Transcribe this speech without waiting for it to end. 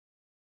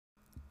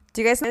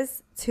Do you guys want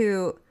this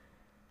to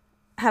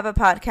have a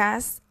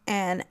podcast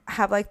and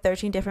have like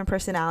 13 different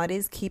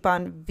personalities keep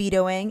on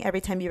vetoing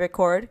every time you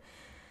record?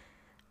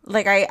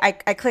 Like I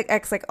click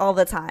X like all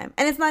the time.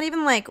 And it's not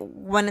even like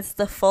when it's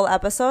the full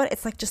episode.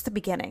 It's like just the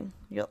beginning.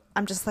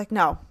 I'm just like,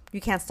 no, you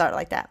can't start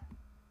like that.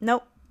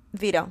 Nope.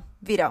 Veto.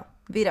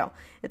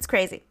 It's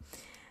crazy.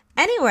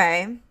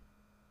 Anyway,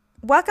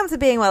 welcome to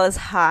Being Well is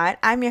Hot.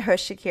 I'm your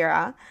host,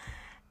 Shakira.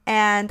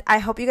 And I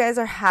hope you guys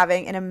are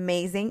having an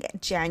amazing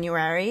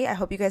January. I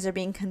hope you guys are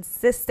being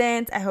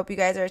consistent. I hope you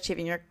guys are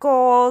achieving your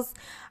goals.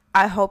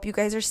 I hope you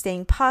guys are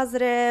staying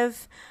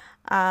positive.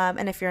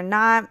 And if you're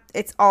not,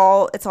 it's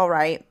all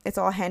right. It's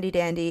all handy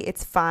dandy.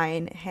 It's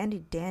fine. Handy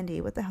dandy.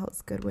 What the hell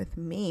is good with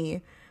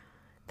me?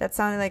 That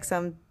sounded like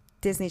some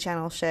Disney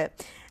Channel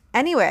shit.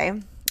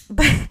 Anyway,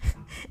 but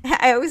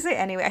I always say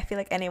anyway. I feel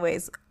like anyway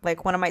is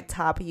like one of my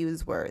top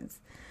used words.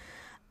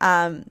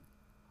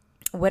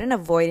 What an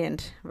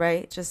avoidant,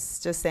 right?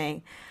 Just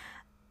saying.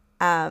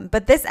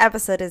 But this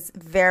episode is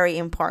very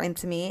important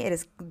to me. It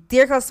is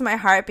dear close to my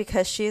heart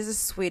because she is a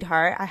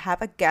sweetheart. I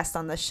have a guest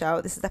on the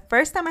show. This is the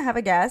first time I have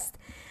a guest.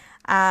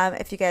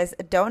 If you guys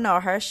don't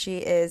know her, she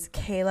is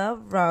Kela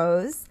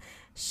Rose.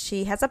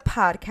 She has a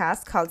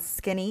podcast called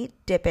Skinny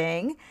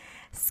Dipping.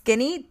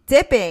 Skinny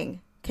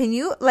Dipping. Can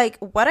you, like,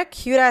 what a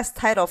cute ass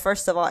title,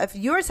 first of all. If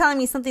you were telling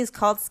me something's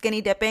called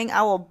Skinny Dipping,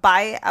 I will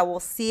buy it. I will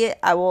see it.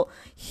 I will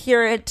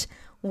hear it.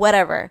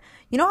 Whatever.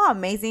 You know how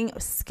amazing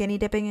skinny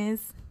dipping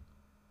is?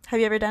 Have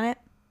you ever done it?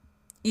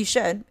 You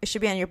should. It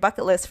should be on your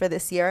bucket list for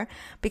this year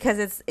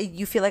because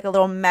you feel like a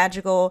little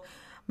magical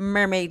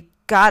mermaid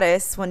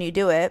goddess when you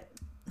do it.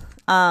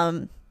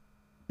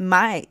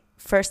 My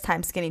first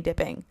time skinny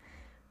dipping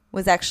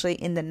was actually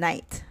in the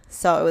night,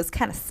 so it was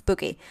kind of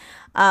spooky.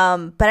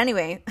 But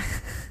anyway,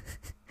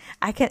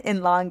 I can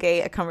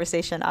elongate a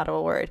conversation out of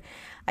a word.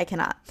 I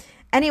cannot.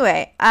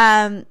 Anyway,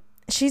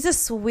 she's a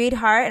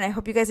sweetheart, and I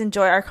hope you guys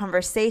enjoy our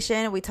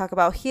conversation. We talk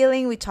about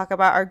healing. We talk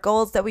about our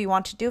goals that we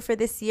want to do for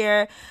this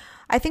year.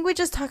 I think we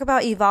just talk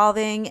about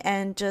evolving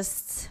and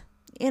just,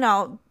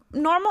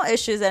 normal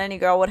issues that any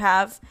girl would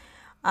have.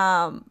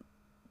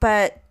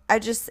 But I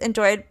just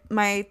enjoyed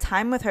my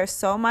time with her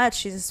so much.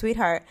 She's a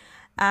sweetheart.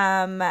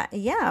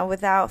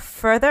 Without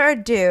further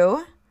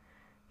ado,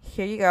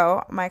 here you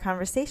go, my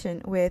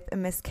conversation with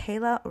Miss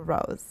Kela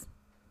Rose.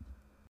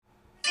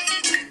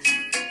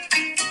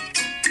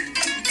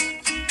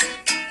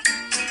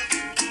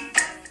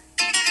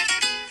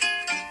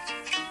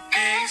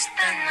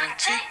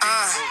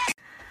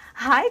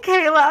 Hi,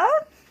 Kela.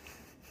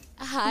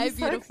 Hi, I'm so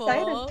beautiful.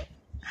 excited.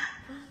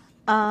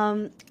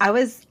 I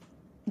was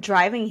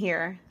driving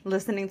here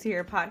listening to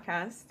your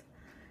podcast,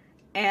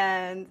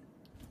 and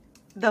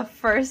the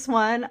first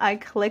one I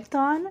clicked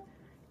on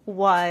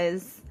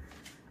was,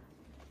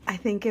 I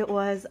think it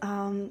was,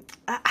 I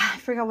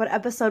forgot what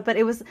episode, but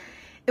it was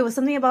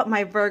something about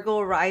my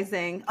Virgo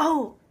rising.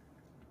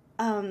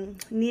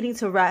 Needing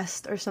to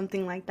rest or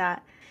something like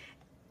that.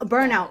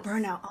 Burnout.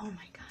 Oh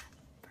my God.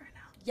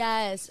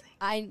 Burnout.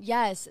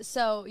 Yes.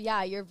 So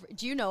yeah,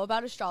 do you know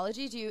about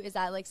astrology? Is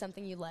that like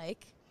something you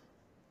like?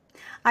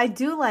 I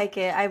do like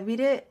it. I read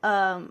it.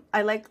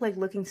 I like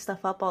looking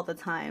stuff up all the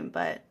time,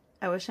 but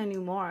I wish I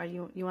knew more.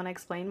 You want to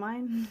explain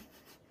mine?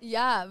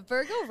 Yeah,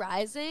 Virgo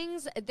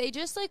risings, they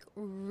just like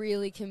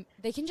really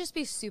they can just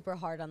be super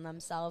hard on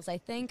themselves. I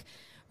think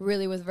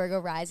really with Virgo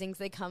risings,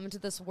 they come into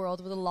this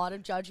world with a lot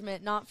of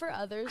judgment, not for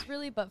others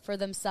really, but for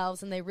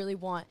themselves, and they really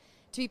want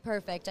to be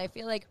perfect. I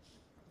feel like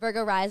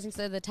Virgo risings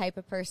are the type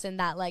of person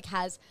that like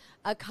has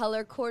a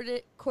color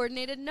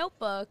coordinated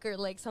notebook or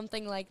like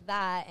something like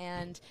that.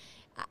 And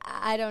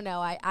I don't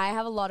know. I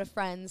have a lot of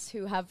friends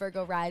who have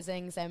Virgo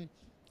risings, and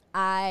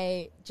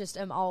I just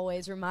am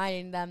always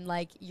reminding them,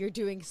 like, you're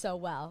doing so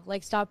well.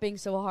 Like, stop being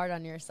so hard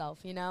on yourself,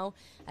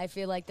 I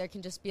feel like there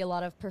can just be a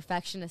lot of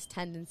perfectionist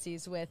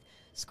tendencies with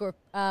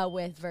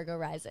Virgo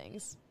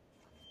risings.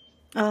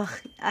 Ugh,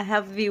 I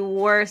have the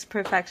worst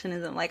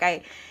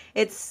perfectionism.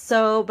 It's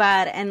so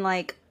bad. And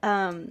one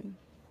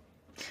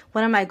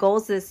of my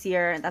goals this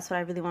year, and that's what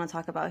I really want to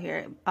talk about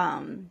here,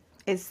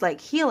 is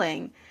like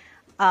healing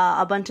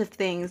a bunch of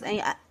things.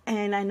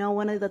 And I know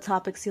one of the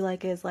topics you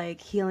like is like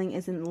healing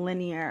isn't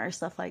linear or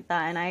stuff like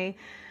that. And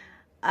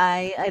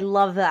I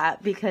love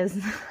that because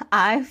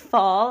I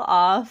fall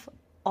off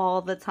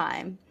all the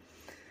time.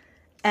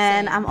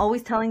 And Same. I'm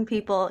always telling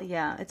people,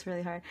 yeah, it's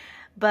really hard.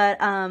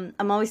 But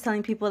I'm always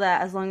telling people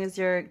that as long as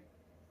you're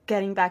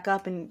getting back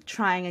up and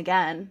trying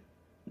again,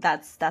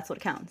 that's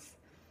what counts.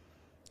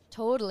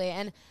 Totally.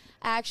 And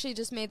I actually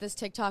just made this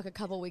TikTok a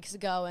couple weeks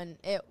ago, and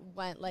it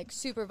went like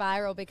super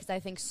viral because I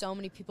think so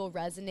many people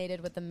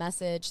resonated with the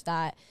message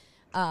that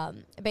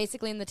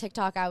basically in the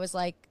TikTok I was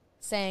like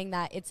saying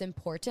that it's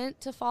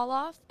important to fall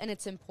off, and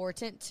it's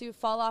important to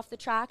fall off the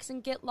tracks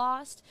and get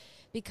lost,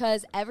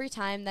 because every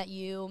time that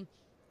you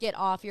get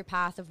off your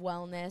path of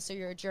wellness or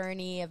your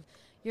journey of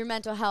your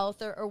mental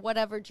health or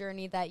whatever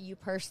journey that you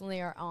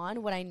personally are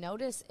on, what I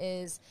notice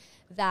is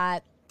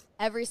that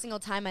every single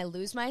time I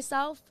lose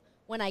myself,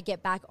 when I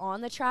get back on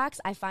the tracks,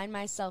 I find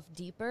myself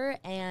deeper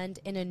and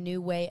in a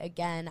new way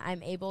again.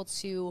 I'm able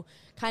to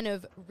kind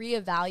of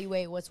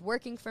reevaluate what's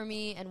working for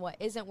me and what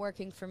isn't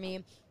working for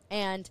me.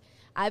 And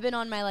I've been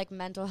on my like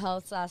mental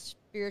health /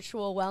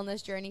 spiritual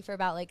wellness journey for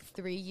about like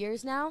 3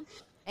 years now.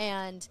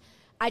 And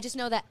I just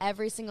know that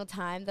every single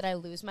time that I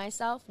lose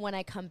myself, when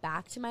I come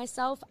back to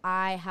myself,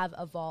 I have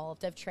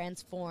evolved, I've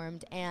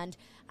transformed, and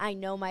I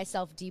know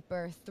myself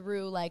deeper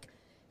through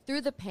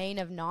the pain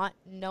of not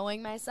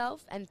knowing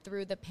myself and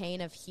through the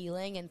pain of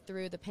healing and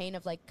through the pain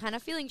of like kind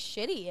of feeling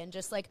shitty and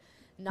just like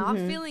not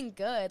feeling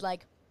good.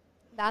 Like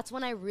that's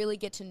when I really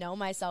get to know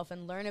myself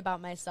and learn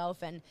about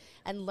myself and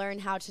learn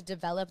how to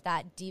develop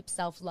that deep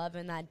self-love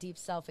and that deep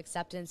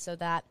self-acceptance, so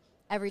that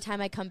every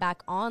time I come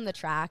back on the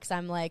tracks,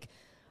 I'm like,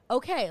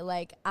 okay,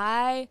 like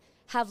I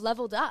have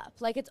leveled up.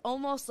 Like it's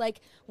almost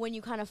like when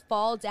you kind of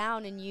fall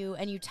down and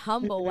you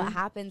tumble, what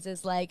happens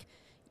is like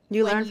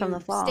you learn from the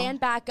fall.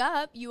 Stand back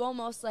up, you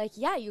almost like,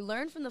 you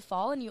learn from the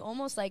fall and you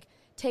almost like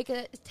take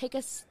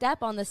a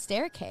step on the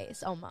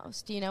staircase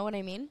almost. Do you know what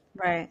I mean?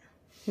 Right.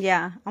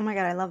 Yeah. Oh my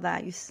God, I love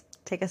that. You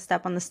take a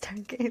step on the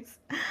staircase.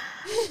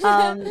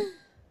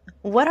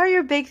 What are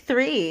your big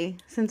three?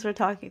 Since we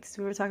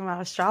were talking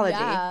about astrology.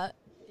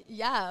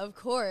 Yeah, of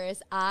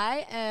course.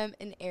 I am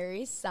an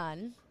Aries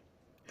sun,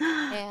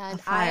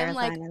 and I am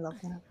like sign. I love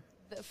that.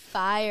 the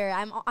fire.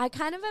 I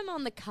kind of am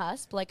on the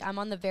cusp. Like I'm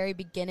on the very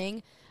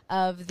beginning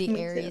of the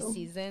Me Aries too.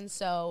 season.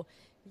 So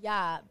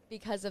yeah,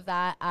 because of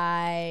that,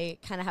 I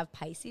kind of have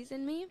Pisces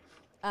in me.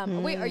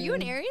 Wait, are you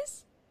an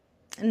Aries?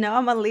 No,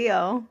 I'm a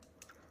Leo.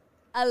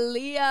 A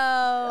Leo.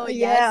 Yeah,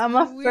 Yes, I'm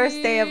a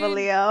first day of a queen.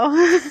 Leo.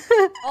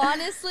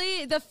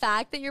 Honestly, the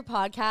fact that your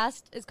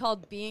podcast is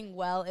called Being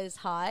Well is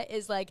Hot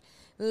is like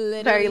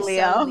Very literally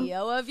Leo. so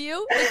Leo of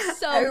you. It's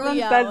so Everyone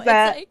Leo. says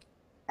that. It's like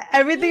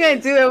Everything I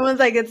do, everyone's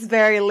like, it's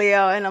very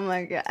Leo. And I'm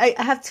like, yeah. I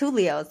have two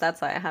Leos. That's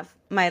why I have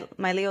my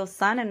Leo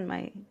sun and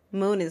my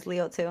moon is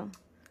Leo too.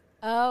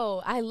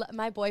 oh,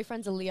 my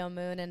boyfriend's a Leo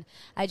moon, and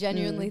I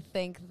genuinely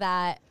think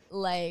that,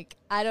 like,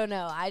 I don't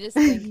know. I just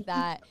think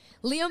that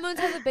Leo moons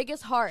have the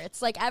biggest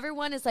hearts. Like,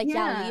 everyone is like,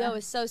 yeah, Yeah. Leo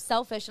is so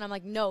selfish. And I'm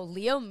like, no,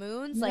 Leo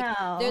moons, like,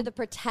 No. they're the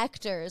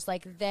protectors.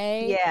 Like,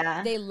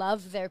 Yeah. they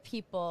love their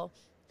people.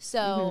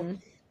 So,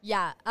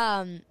 yeah,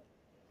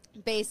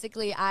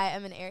 basically, I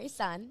am an Aries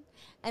sun,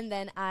 and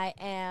then I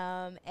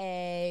am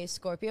a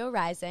Scorpio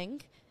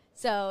rising.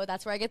 So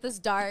that's where I get this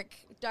dark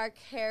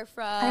hair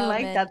from. I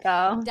like and that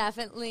though.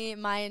 Definitely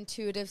my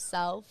intuitive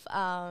self.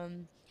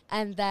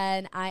 And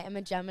then I am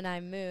a Gemini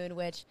moon,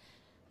 which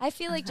I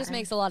feel like just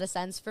makes a lot of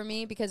sense for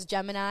me because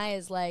Gemini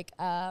is like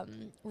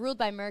ruled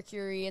by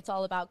Mercury. It's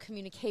all about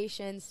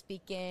communication,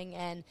 speaking,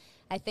 and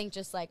I think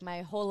just like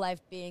my whole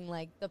life being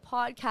like the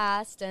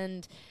podcast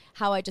and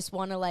how I just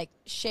want to like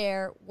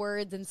share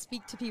words and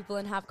speak to people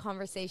and have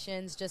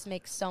conversations just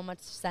makes so much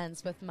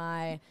sense with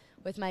my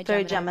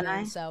Very Gemini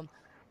moon. So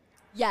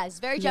yes,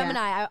 very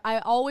Gemini. I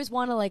always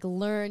want to like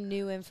learn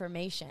new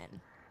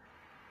information.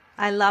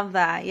 I love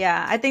that.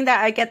 Yeah. I think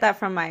that I get that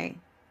from my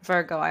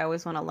Virgo. I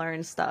always want to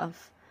learn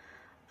stuff.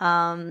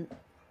 But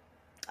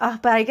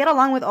I get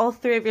along with all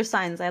three of your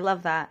signs. I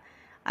love that.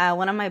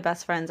 One of my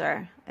best friends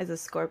is a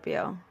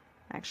Scorpio,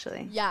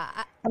 actually. Yeah.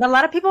 And a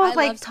lot of people I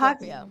like love talk.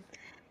 Scorpio.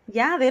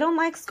 Yeah, they don't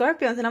like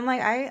Scorpions, and I'm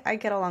like, I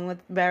get along with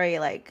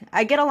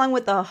I get along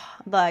with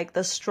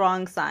the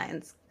strong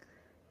signs.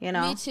 You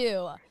know. Me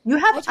too. You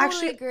have I totally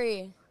actually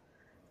agree.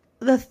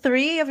 the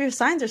three of your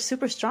signs are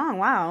super strong.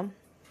 Wow.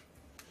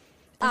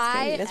 That's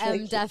I great. That's really am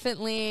cute.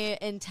 definitely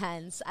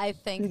intense. I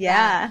think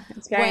Yeah, that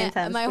it's very when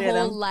intense. my Three of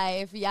whole them.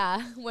 life,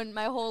 when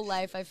my whole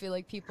life I feel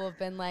like people have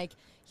been like,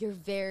 you're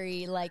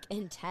very like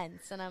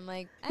intense, and I'm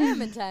like, I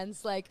am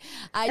intense. Like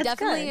I It's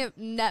definitely good.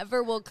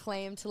 never will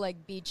claim to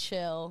like be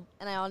chill,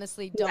 and I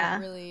honestly Yeah.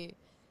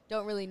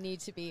 don't really need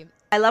to be.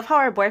 I love how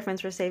our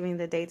boyfriends were saving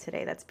the day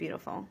today. That's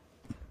beautiful.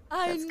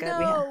 I That's good.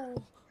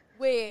 know.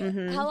 Wait,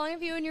 how long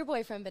have you and your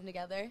boyfriend been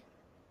together?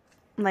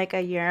 Like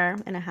a year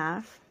and a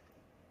half.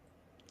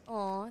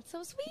 Oh, it's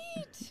so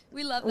sweet.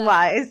 We love that.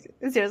 Why?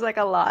 Is yours like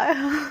a lot?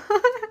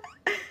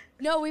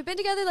 No, we've been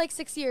together like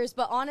 6 years,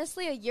 but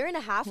honestly, a year and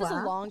a half is a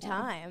Wow. long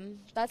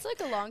time. That's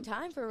like a long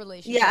time for a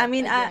relationship. Yeah, I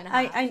mean, a year and a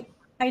half.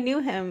 I knew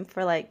him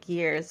for like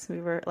years.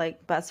 We were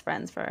like best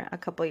friends for a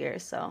couple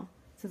years. So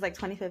since like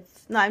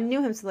 2015. No, I knew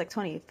him since like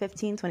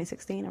 2015,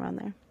 2016, around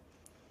there.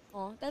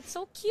 Oh, that's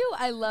so cute.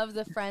 I love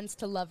the friends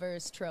to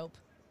lovers trope.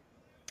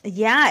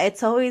 Yeah,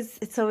 it's always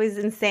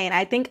insane.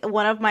 I think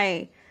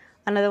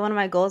another one of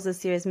my goals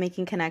this year is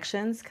making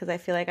connections because I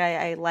feel like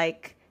I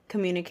like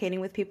communicating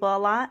with people a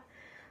lot.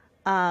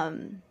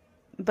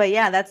 But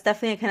yeah, that's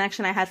definitely a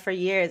connection I had for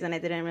years and I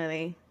didn't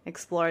really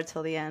explore it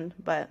till the end.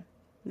 But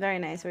very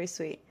nice, very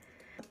sweet.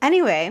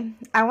 Anyway,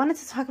 I wanted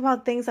to talk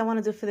about things I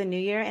want to do for the new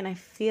year, and I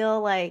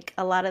feel like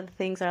a lot of the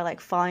things are like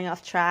falling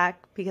off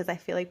track because I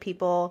feel like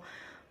people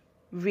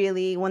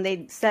really, when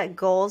they set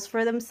goals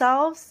for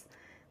themselves,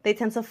 they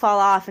tend to fall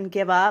off and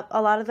give up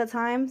a lot of the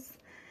times.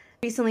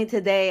 Recently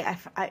today,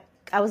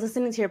 I was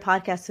listening to your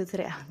podcast too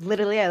today.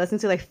 Literally, I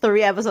listened to like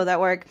 3 episodes at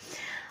work.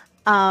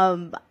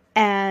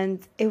 And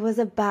it was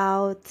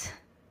about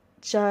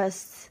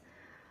just,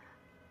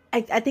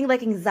 I think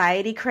like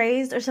anxiety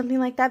crazed or something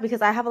like that,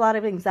 because I have a lot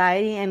of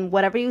anxiety, and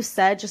whatever you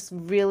said just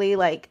really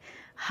like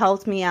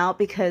helped me out,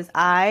 because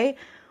I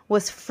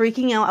was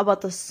freaking out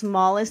about the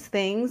smallest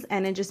things,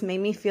 and it just made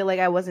me feel like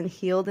I wasn't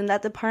healed in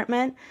that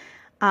department.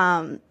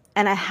 And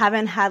I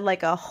haven't had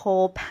like a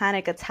whole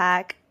panic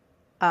attack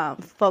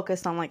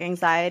focused on like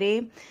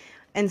anxiety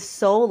in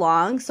so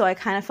long. So I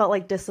kind of felt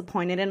like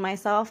disappointed in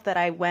myself that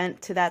I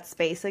went to that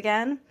space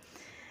again.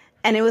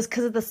 And it was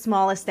because of the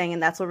smallest thing,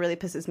 and that's what really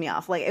pisses me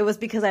off. Like, it was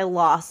because I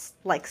lost,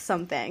 like,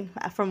 something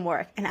from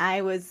work, and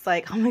I was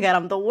like, oh my God,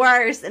 I'm the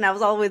worst, and I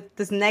was all with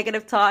this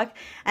negative talk,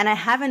 and I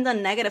haven't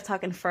done negative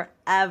talk in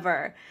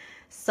forever.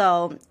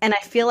 So, and I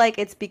feel like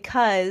it's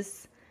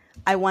because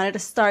I wanted to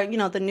start,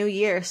 the new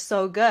year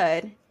so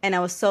good, and I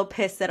was so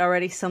pissed that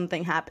already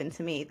something happened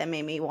to me that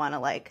made me want to,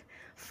 like,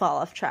 fall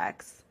off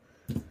tracks.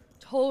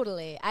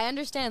 Totally. I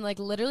understand. Like,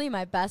 literally,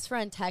 my best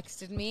friend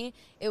texted me.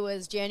 It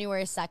was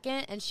January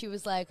 2nd, and she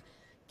was like,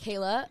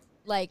 Kayla,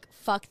 like,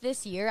 fuck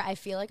this year. I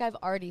feel like I've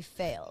already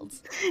failed.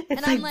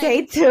 It's and like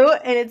day 2,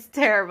 and it's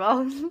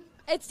terrible.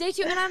 It's day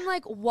 2, and I'm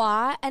like,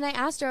 why? And I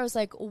asked her, I was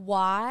like,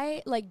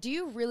 why? Like, do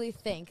you really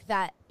think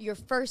that your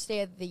first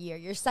day of the year,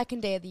 your second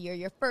day of the year,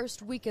 your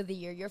first week of the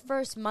year, your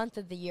first month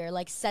of the year,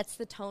 like, sets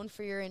the tone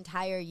for your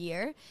entire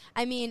year?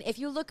 I mean, if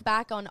you look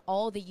back on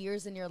all the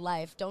years in your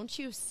life, don't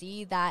you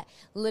see that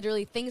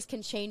literally things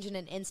can change in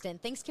an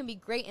instant? Things can be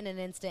great in an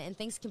instant, and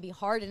things can be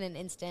hard in an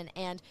instant.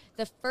 And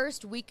the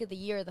first week of the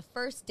year, the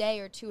first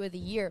day or 2 of the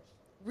year,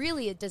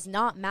 really, it does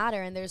not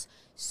matter. And there's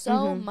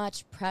so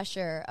much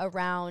pressure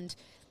around,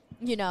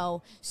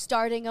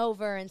 starting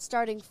over and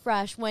starting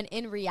fresh, when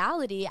in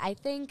reality, I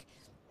think,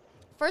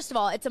 first of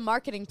all, it's a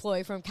marketing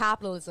ploy from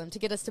capitalism to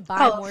get us to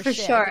buy more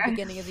shit at the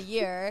beginning of the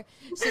year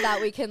so that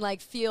we can,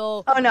 like,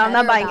 feel I'm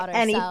not buying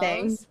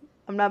anything. Ourselves.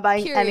 I'm not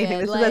buying anything.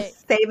 This is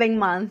a saving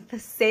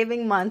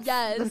month.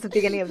 Yes. This is the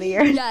beginning of the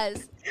year.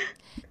 Yes.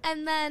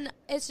 And then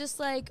it's just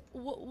like,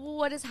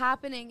 what is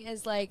happening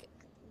is, like,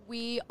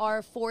 we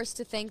are forced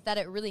to think that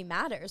it really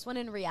matters, when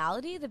in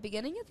reality, the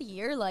beginning of the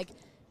year, like,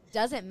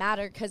 doesn't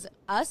matter, because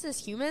us as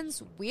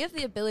humans, we have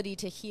the ability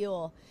to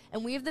heal,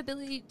 and we have the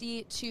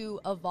ability to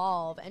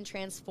evolve and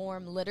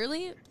transform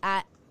literally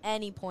at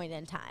any point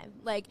in time.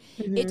 Like,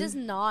 it does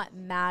not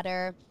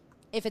matter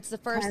if it's the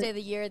first day of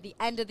the year, the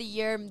end of the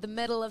year, the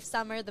middle of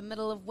summer, the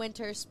middle of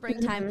winter,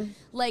 springtime.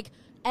 Like,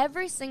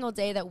 every single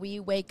day that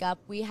we wake up,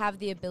 we have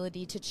the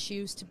ability to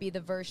choose to be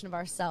the version of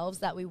ourselves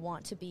that we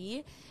want to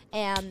be.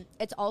 And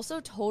it's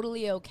also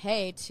totally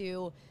okay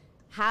to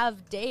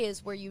have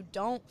days where you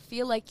don't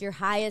feel like your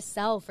highest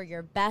self or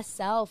your best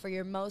self or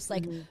your most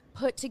like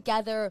put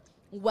together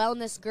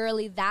wellness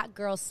girly, that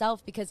girl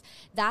self, because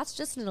that's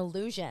just an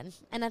illusion.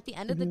 And at the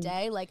end of the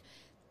day, like,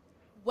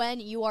 when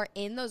you are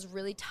in those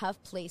really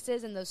tough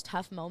places and those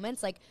tough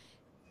moments, like,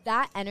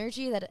 that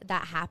energy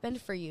that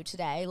happened for you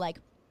today, like,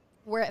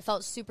 where it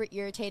felt super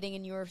irritating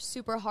and you were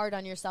super hard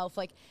on yourself,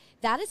 like,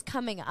 that is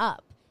coming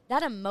up.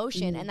 That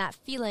emotion and that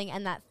feeling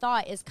and that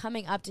thought is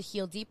coming up to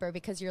heal deeper,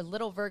 because your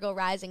little Virgo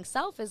rising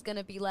self is going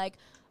to be like,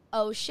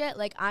 oh shit,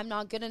 like, I'm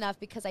not good enough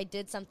because I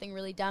did something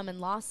really dumb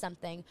and lost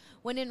something.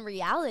 When in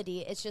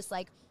reality, it's just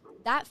like,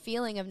 that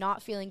feeling of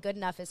not feeling good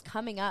enough is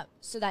coming up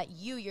so that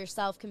you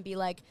yourself can be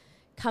like,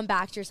 come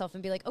back to yourself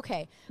and be like,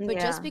 okay, but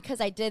just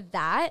because I did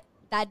that,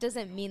 that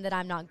doesn't mean that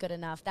I'm not good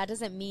enough. That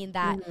doesn't mean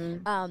that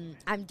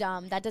I'm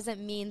dumb. That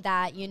doesn't mean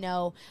that,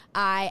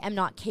 I am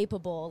not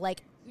capable.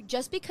 Like,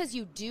 just because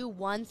you do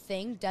one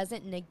thing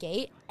doesn't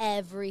negate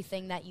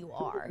everything that you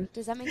are.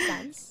 Does that make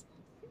sense?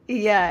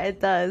 Yeah, it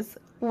does.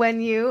 When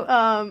you,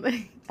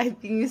 I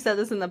think you said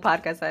this in the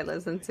podcast I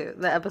listened to,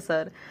 the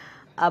episode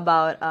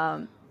about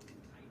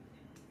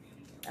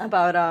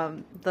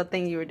the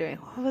thing you were doing.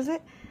 What was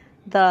it?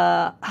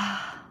 The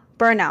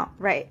burnout,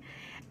 right?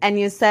 And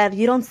you said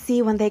you don't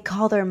see when they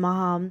call their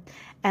mom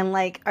and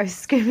like are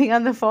screaming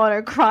on the phone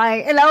or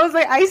crying. And I was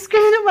like, I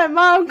screamed at my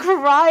mom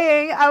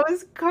crying. I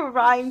was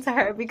crying to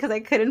her because I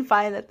couldn't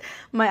find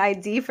my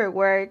ID for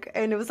work.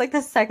 And it was like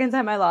the second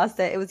time I lost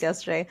it. It was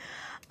yesterday.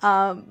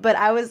 But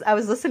I was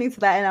listening to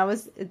that and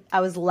I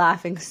was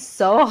laughing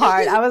so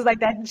hard. I was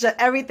like,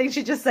 everything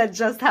she just said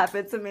just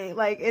happened to me.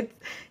 Like,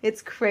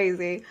 it's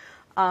crazy.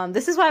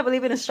 This is why I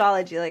believe in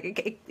astrology.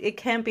 Like, it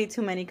can't be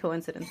too many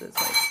coincidences.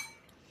 Like,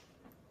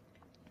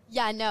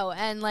 yeah, no,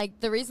 and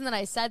like the reason that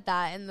I said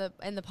that in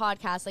the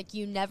podcast, like,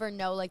 you never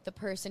know, like, the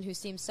person who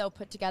seems so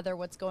put together,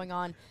 what's going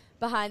on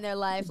behind their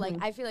life. Like,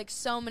 I feel like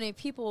so many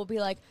people will be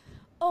like,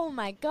 oh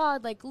my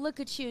God, like, look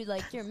at you,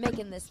 like, you're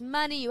making this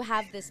money, you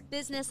have this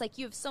business, like,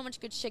 you have so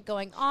much good shit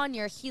going on,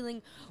 you're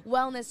healing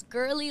wellness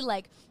girly,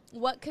 like,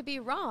 what could be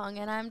wrong?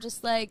 And I'm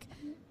just like,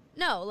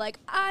 no, like,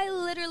 I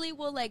literally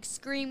will, like,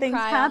 scream,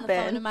 cry on the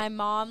phone to my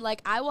mom.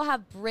 Like, I will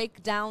have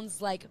breakdowns,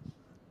 like,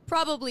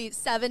 probably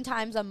 7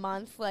 times a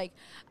month. Like,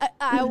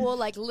 I will,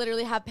 like,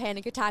 literally have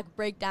panic attack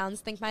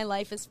breakdowns, think my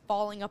life is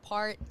falling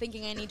apart,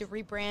 thinking I need to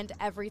rebrand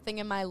everything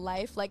in my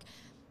life. Like,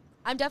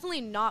 I'm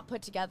definitely not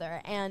put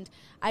together, and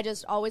I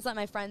just always let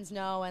my friends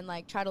know and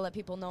like try to let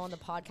people know on the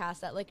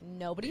podcast that like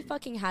nobody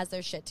fucking has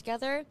their shit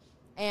together,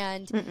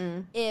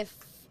 and if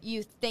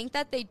you think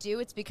that they do,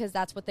 it's because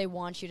that's what they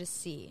want you to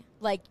see.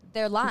 Like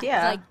they're lying.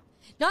 Yeah. Like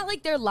not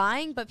like they're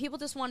lying, but people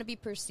just want to be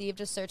perceived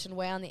a certain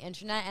way on the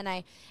internet, and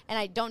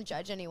I don't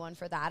judge anyone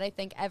for that. I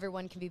think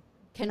everyone can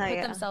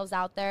put themselves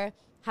out there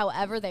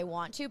however they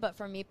want to, but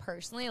for me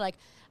personally, like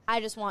I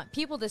just want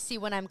people to see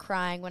when I'm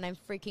crying, when I'm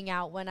freaking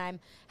out, when I'm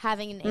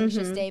having an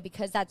anxious day,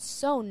 because that's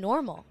so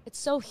normal. It's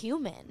so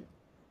human.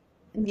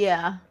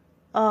 Yeah.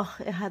 Oh,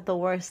 it had the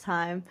worst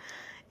time.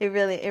 It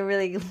really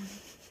really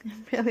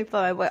blew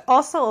my boy.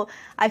 Also,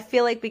 I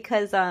feel like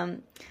because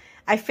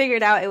I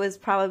figured out it was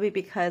probably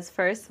because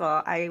first of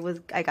all,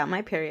 I got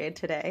my period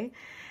today.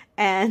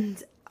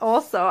 And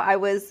also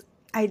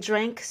I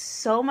drank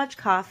so much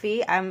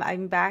coffee.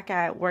 I'm back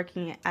at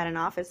working at an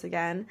office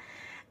again,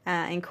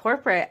 in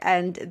corporate,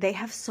 and they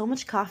have so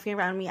much coffee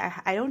around me.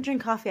 I don't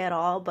drink coffee at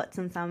all, but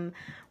since I'm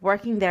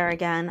working there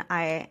again,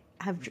 I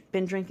have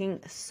been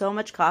drinking so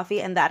much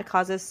coffee, and that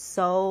causes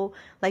so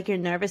like your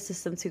nervous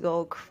system to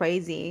go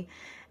crazy,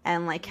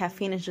 and like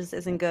caffeine is just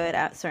isn't good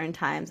at certain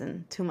times,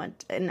 and too much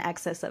in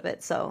excess of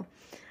it. So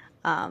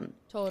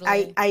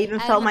Totally. I even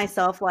felt And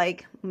myself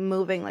like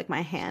moving like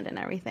my hand and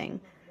everything.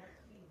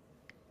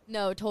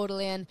 no,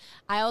 totally. And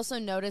I also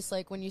noticed,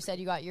 like, when you said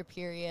you got your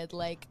period,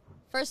 like,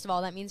 first of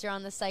all, that means you're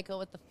on the cycle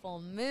with the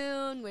full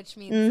moon, which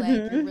means,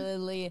 like, you're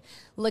really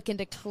looking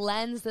to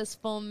cleanse this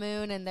full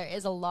moon. And there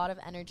is a lot of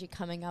energy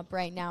coming up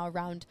right now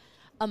around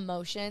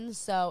emotions.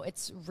 So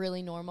it's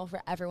really normal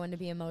for everyone to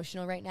be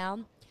emotional right now.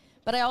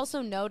 But I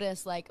also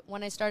noticed, like,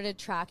 when I started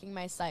tracking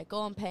my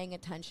cycle and paying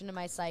attention to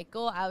my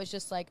cycle, I was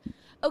just like,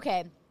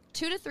 okay,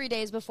 2 to 3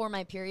 days before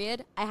my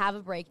period, I have a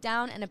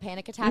breakdown and a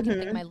panic attack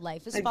and think my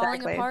life is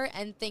falling apart,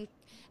 and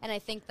I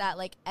think that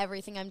like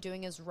everything I'm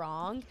doing is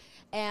wrong,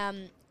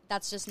 and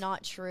that's just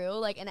not true.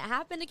 Like, and it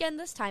happened again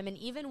this time. And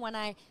even when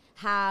I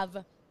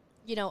have,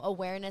 you know,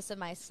 awareness of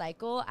my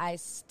cycle, I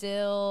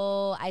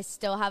still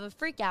have a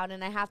freak out,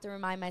 and I have to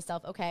remind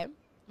myself, okay,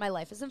 my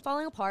life isn't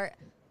falling apart.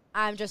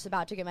 I'm just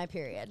about to get my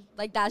period.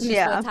 Like, that's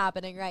just what's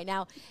happening right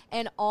now.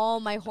 And all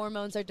my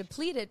hormones are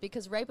depleted,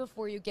 because right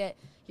before you get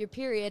your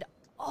period,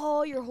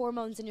 all your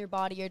hormones in your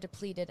body are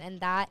depleted, and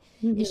that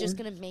is just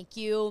going to make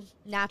you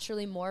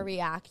naturally more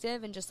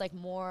reactive and just like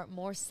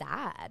more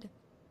sad.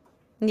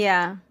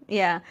 Yeah,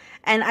 yeah.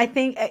 And I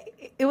think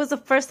it was the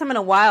first time in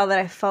a while that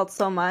I felt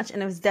so much,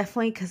 and it was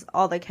definitely because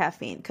all the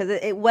caffeine.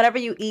 Because whatever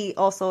you eat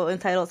also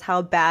entitles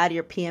how bad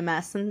your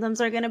PMS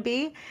symptoms are going to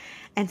be.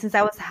 And since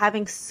I was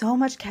having so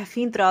much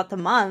caffeine throughout the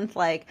month,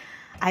 like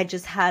I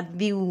just had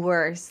the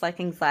worst like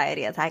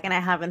anxiety attack, and I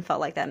haven't felt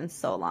like that in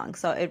so long.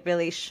 So it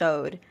really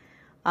showed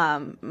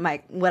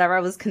my whatever I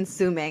was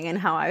consuming and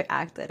how I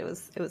acted. It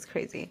was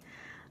crazy.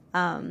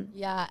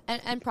 Yeah,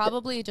 and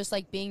probably just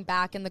like being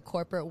back in the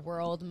corporate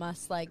world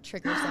must like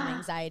trigger some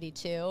anxiety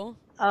too.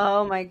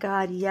 Oh my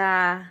God,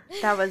 yeah.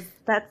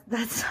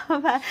 That's so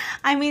bad.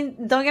 I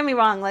mean, don't get me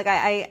wrong, like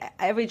I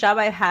every job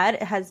I've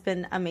had has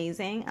been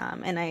amazing.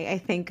 And I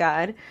thank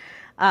God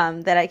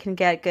that I can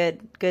get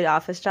good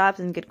office jobs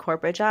and good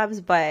corporate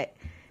jobs, but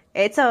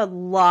it's a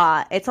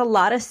lot. It's a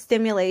lot of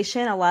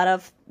stimulation, a lot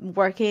of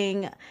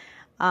working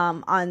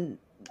on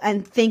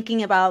and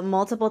thinking about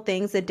multiple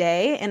things a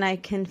day, and I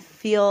can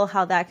feel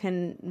how that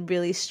can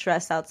really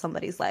stress out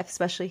somebody's life,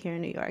 especially here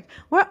in New York.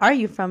 Where are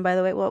you from, by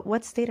the way?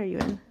 What state are you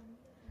in?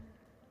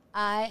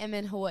 I am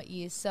in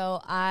Hawaii, so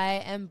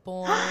I am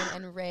born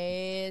and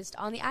raised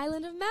on the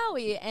island of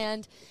Maui,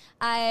 and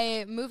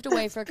I moved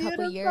away for a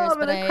couple of years,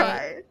 but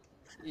cry.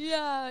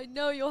 Yeah,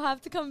 no, you'll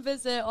have to come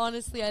visit.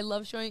 Honestly, I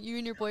love showing you,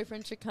 and your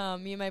boyfriend should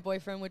come. Me and my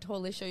boyfriend would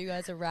totally show you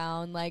guys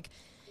around. Like,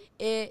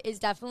 it is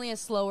definitely a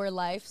slower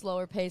life,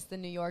 slower pace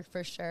than New York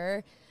for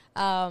sure.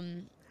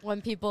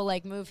 When people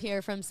like move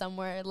here from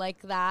somewhere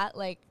like that,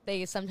 like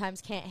they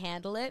sometimes can't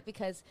handle it,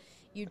 because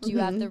you do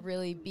have to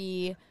really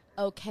be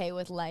okay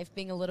with life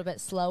being a little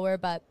bit slower.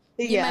 But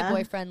me and my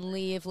boyfriend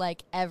leave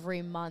like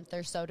every month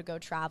or so to go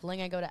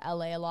traveling. I go to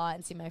LA a lot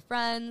and see my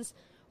friends.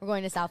 We're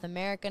going to South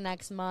America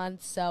next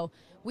month, so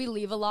we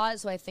leave a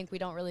lot. So I think we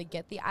don't really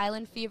get the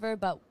island fever,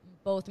 but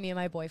both me and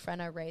my boyfriend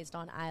are raised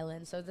on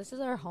islands, so this is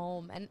our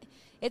home. And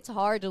it's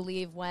hard to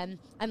leave when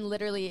I'm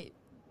literally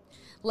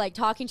like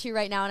talking to you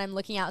right now, and I'm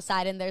looking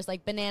outside, and there's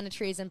like banana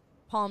trees and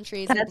palm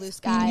trees and blue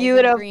skies and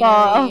greenery,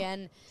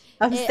 and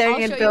I'm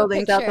staring at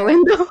buildings out the picture.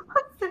 window.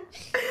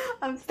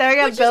 I'm staring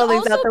at Which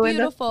buildings is out also the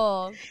window.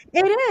 beautiful.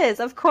 It is,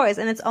 of course,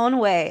 in its own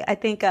way. I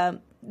think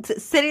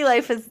city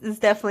life is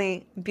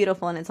definitely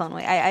beautiful in its own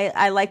way.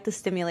 I like the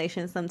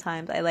stimulation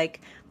sometimes. I like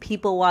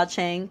people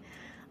watching.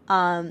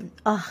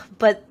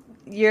 But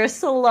your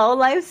slow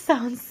life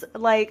sounds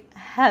like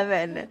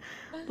heaven.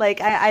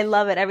 Like, I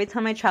love it. Every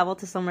time I travel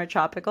to somewhere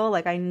tropical,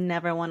 like, I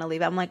never want to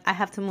leave. I'm like, I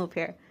have to move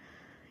here.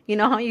 You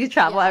know how you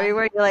travel Yeah.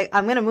 everywhere? You're like,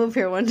 I'm going to move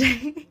here one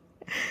day.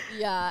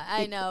 Yeah,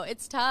 I know.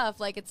 It's tough.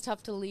 Like, it's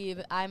tough to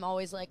leave. I'm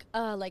always like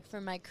for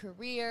my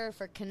career,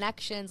 for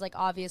connections, like,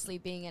 obviously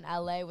being in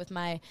LA with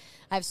I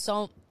have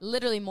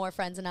literally more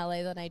friends in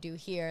LA than I do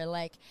here.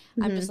 Like,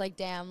 I'm just Hmm. like,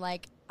 damn,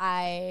 like,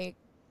 I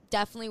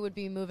definitely would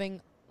be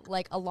moving,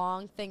 like,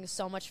 along things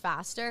so much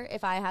faster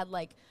if I had,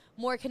 like,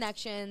 more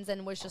connections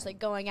and was just, like,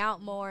 going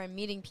out more and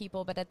meeting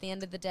people. But at the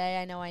end of the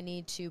day, I know I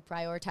need to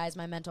prioritize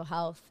my mental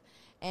health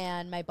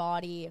and my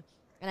body,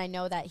 and I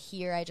know that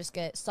here I just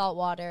get salt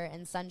water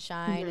and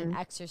sunshine and Hmm.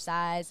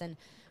 exercise and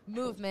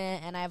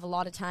movement. And I have a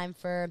lot of time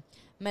for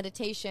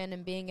meditation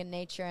and being in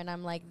nature. And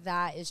I'm like,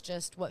 that is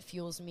just what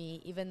fuels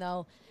me. Even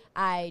though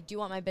I do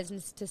want my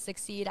business to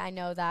succeed, I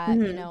know that,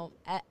 Hmm.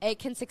 it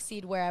can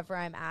succeed wherever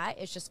I'm at.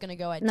 It's just going to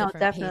go at No,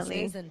 different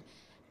paces. definitely.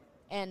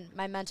 And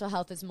my mental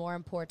health is more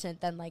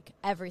important than like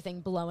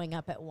everything blowing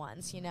up at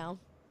once.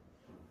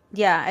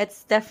 Yeah,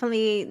 it's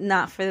definitely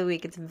not for the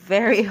weak. It's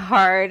very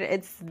hard.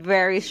 It's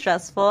very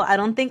stressful. I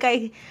don't think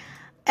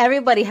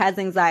everybody has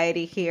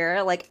anxiety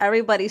here. Like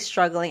everybody's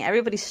struggling,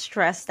 everybody's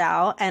stressed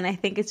out, and I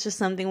think it's just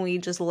something we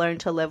just learn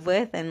to live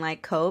with and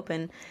like cope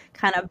and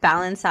kind of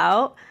balance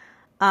out.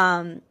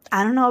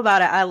 I don't know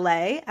about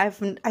LA. I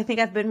think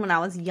I've been when I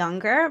was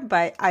younger,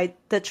 but I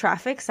the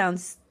traffic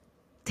sounds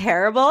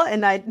terrible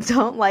and I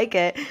don't like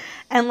it.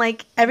 And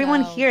like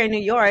everyone No. here in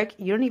New York,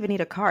 you don't even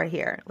need a car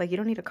here. Like you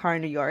don't need a car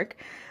in New York.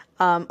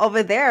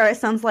 Over there, it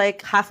sounds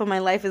like half of my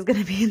life is going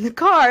to be in the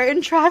car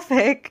in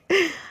traffic.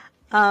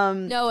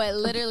 Um, No, it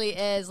literally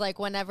is. Like,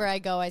 whenever I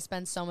go, I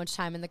spend so much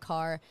time in the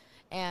car.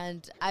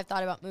 And I've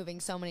thought about moving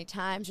so many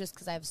times just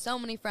because I have so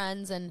many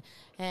friends and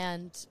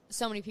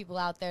so many people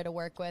out there to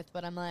work with.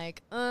 But I'm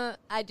like,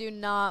 I do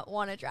not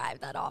want to drive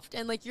that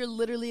often. Like, you're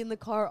literally in the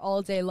car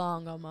all day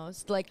long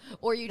almost. Like,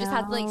 or you just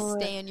have to, like, no.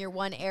 stay in your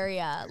one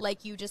area.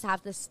 Like, you just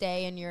have to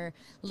stay in your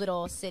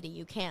little city.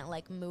 You can't,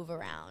 like, move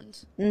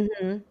around.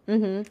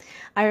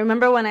 I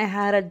remember when I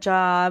had a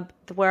job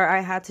where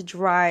I had to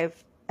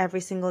drive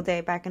every single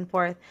day back and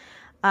forth.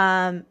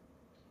 Um,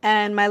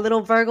 and my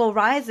little Virgo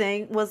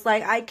rising was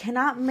like, I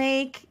cannot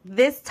make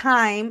this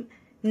time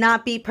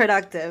not be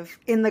productive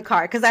in the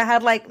car because I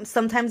had like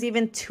sometimes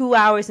even 2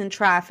 hours in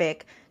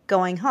traffic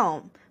going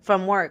home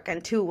from work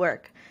and to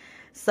work.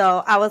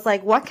 So I was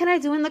like, what can I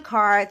do in the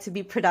car to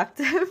be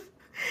productive?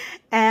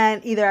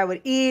 And either I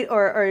would eat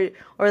or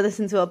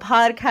listen to a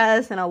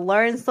podcast and I'll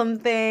learn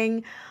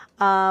something.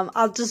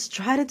 I'll just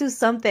try to do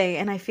something.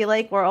 And I feel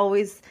like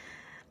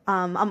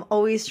I'm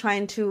always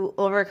trying to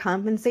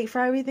overcompensate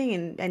for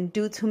everything and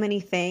do too many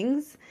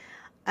things.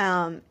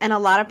 And a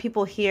lot of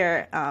people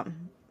here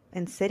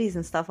in cities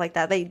and stuff like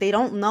that, they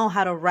don't know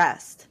how to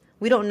rest.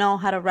 We don't know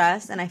how to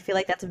rest. And I feel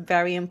like that's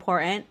very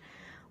important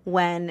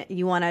when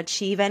you want to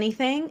achieve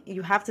anything.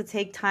 You have to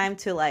take time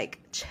to like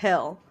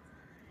chill.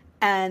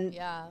 And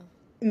Yeah.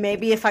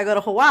 maybe if I go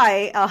to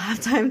Hawaii, I'll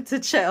have time to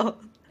chill.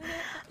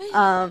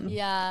 Um,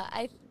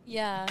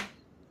 Yeah.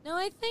 No,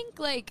 I think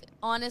like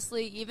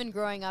honestly, even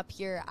growing up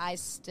here, I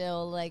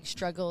still like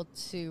struggled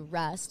to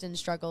rest and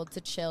struggled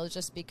to chill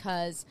just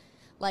because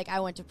like I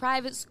went to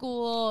private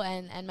school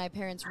and my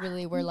parents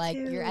really were Me like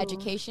your too.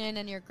 education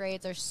and your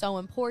grades are so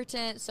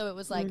important. So it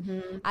was like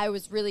Hmm. I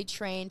was really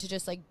trained to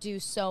just like do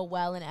so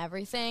well in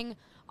everything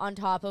on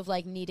top of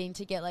like needing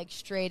to get like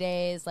straight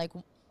A's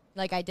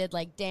like I did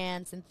like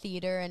dance and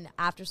theater and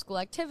after school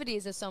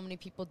activities as so many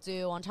people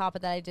do. On top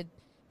of that, I did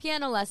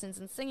piano lessons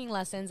and singing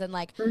lessons and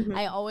like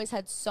I Hmm. always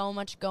had so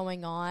much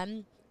going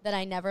on that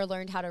I never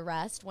learned how to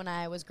rest when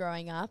I was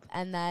growing up.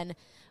 And then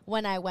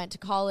when I went to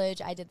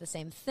college, I did the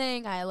same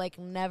thing. I like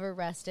never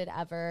rested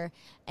ever.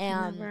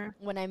 And Never.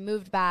 when I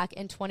moved back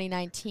in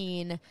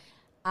 2019,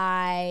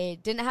 I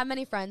didn't have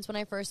many friends when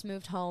I first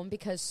moved home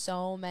because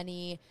so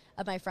many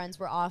of my friends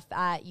were off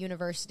at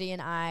university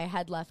and I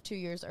had left 2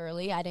 years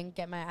early. I didn't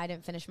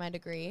finish my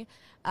degree.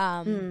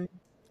 Um, Mm.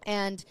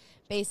 and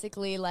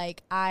basically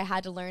like I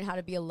had to learn how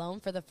to be alone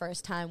for the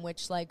first time,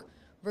 which like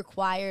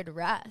required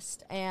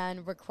rest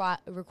and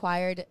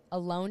required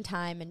alone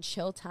time and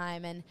chill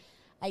time. And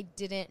I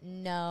didn't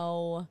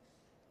know,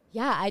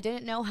 yeah, I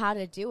didn't know how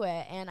to do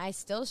it. And I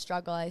still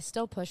struggle. I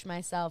still push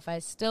myself. I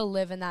still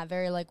live in that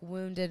very like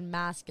wounded,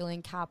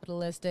 masculine,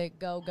 capitalistic,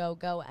 go, go,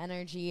 go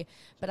energy.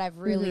 But I've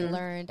really Hmm.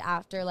 learned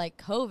after like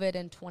COVID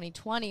in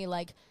 2020,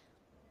 like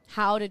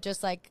how to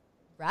just like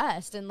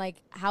rest and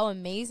like how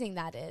amazing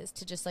that is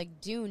to just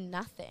like do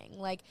nothing.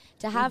 Like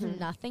to have Hmm.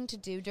 nothing to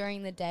do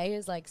during the day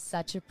is like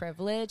such a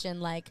privilege.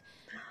 And like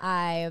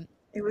I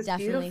It was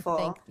definitely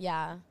think, beautiful.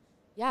 yeah,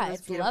 It yeah, was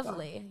it's beautiful.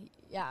 lovely.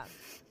 Yeah.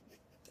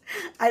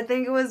 I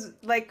think it was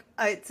like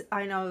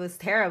I know it was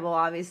terrible,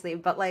 obviously,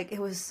 but like it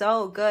was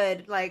so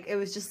good. Like it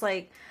was just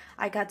like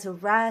I got to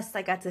rest,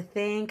 I got to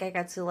think, I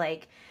got to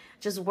like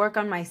just work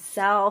on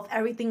myself.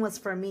 Everything was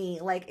for me.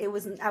 Like I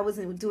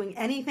wasn't doing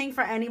anything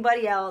for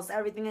anybody else.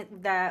 Everything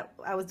that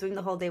I was doing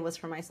the whole day was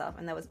for myself,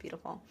 and that was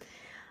beautiful.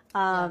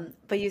 Yeah.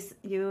 But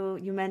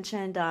you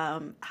mentioned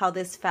how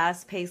this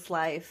fast paced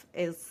life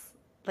is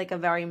like a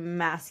very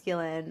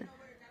masculine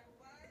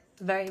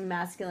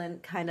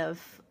kind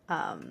of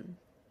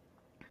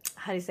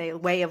how do you say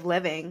way of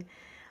living.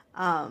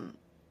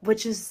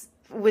 which is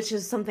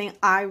something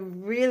I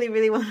really,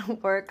 really want to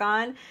work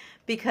on,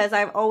 because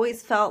I've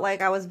always felt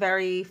like I was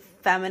very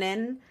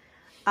feminine.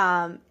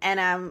 And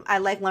I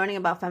like learning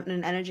about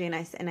feminine energy, and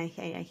I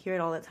hear it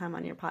all the time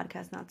on your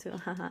podcast now too.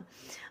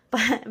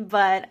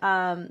 But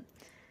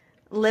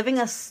living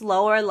a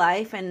slower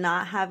life and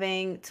not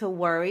having to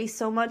worry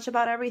so much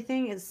about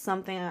everything is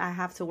something I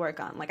have to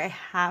work on. Like, I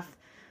have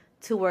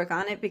to work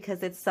on it,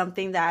 because it's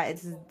something that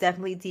it's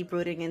definitely deep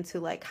rooting into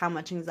like how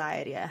much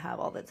anxiety I have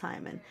all the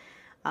time. And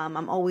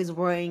I'm always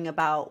worrying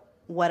about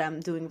what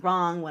I'm doing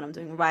wrong, what I'm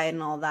doing right,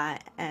 and all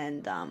that.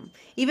 And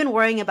even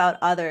worrying about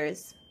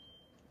others.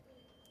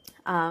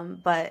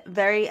 But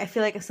I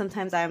feel like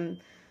sometimes I'm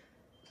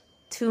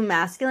too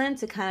masculine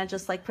to kind of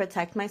just like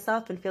protect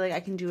myself and feel like I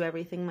can do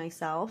everything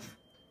myself,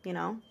 you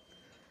know?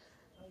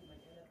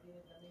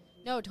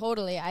 No,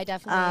 totally. I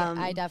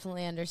Um,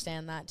 definitely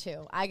understand that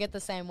too. I get the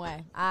same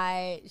way.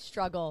 I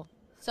struggle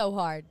so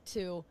hard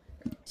to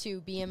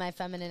be in my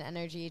feminine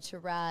energy, to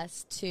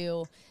rest,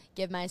 to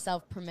give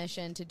myself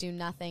permission to do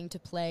nothing, to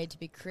play, to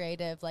be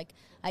creative. Like,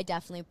 I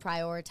definitely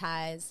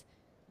prioritize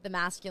the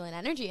masculine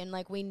energy, and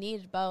like we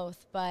need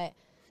both, but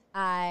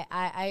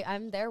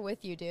I'm there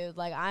with you, dude.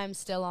 Like, I'm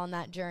still on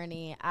that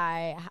journey.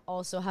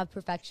 Also have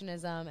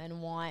perfectionism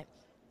and want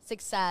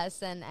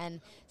success,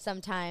 and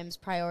sometimes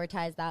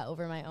prioritize that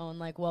over my own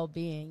like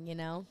well-being, you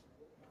know?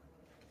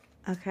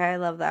 okay, I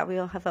love that. We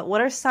all have that.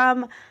 What are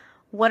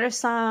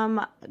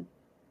some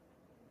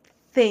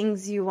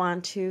things you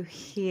want to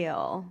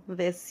heal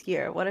this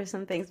year? What are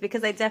some things?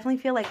 Because I definitely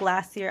feel like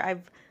last year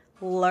I've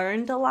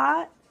learned a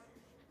lot,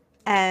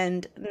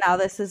 and now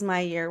this is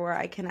my year where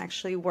I can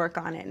actually work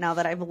on it now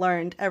that I've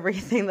learned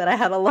everything that I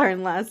had to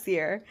learn last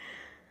year.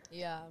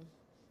 Yeah.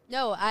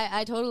 No,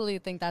 I totally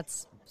think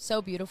that's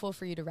so beautiful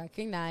for you to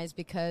recognize,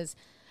 because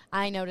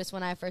I noticed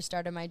when I first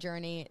started my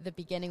journey, the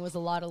beginning was a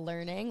lot of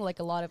learning, like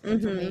a lot of Mhm.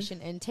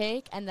 information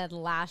intake. And then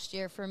last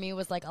year for me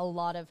was like a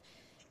lot of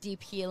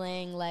deep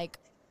healing, That's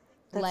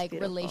like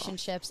beautiful.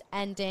 relationships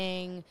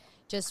ending,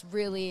 just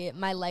really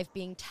my life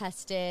being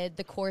tested,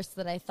 the course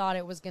that I thought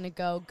it was going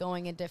to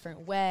going a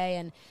different way,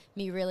 and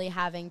me really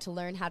having to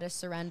learn how to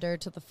surrender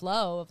to the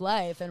flow of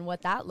life and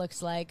what that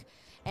looks like.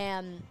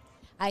 And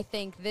I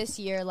think this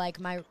year, like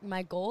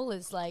my goal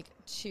is like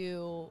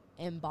to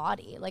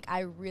embody. Like, I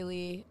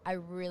really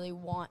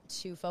want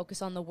to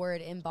focus on the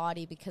word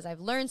embody, because I've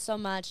learned so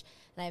much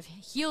and I've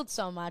healed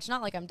so much.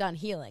 Not like I'm done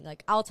healing.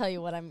 Like, I'll tell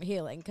you what I'm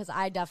healing, because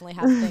I definitely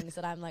have things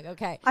that I'm like,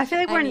 okay, I feel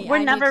like we're I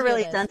need never to heal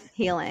really done this.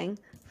 healing,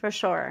 for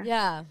sure.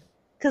 Yeah,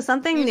 Because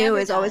something you're new never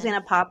is always done.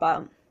 gonna pop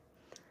up.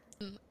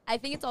 I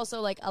think it's also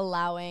like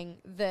allowing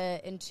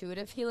the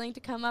intuitive healing to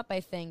come up.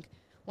 I think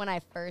when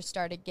I first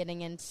started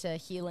getting into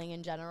healing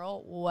in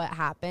general, what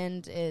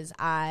happened is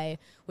I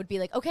would be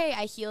like, okay,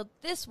 I healed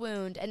this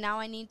wound, and now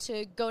I need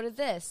to go to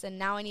this, and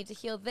now I need to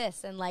heal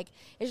this. And like,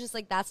 it's just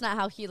like, that's not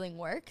how healing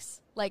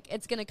works. Like,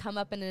 it's going to come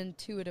up in an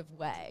intuitive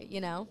way,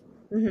 you know?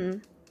 Hmm.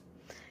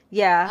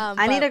 Yeah,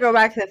 I need But to go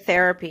back to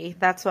therapy.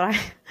 That's what I.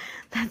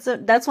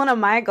 That's one of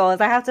my goals.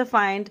 I have to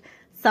find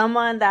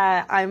someone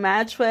that I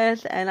match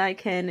with and I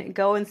can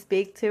go and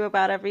speak to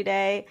about every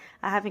day.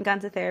 I haven't gone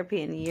to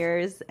therapy in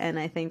years, and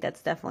I think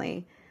that's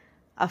definitely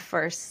a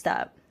first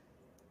step.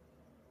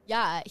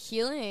 yeah,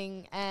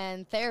 healing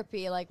and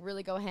therapy like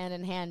really go hand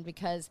in hand,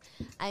 because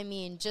I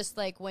mean, just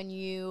like when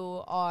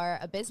you are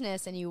a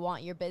business and you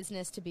want your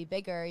business to be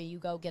bigger, you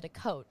go get a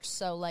coach.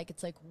 So like,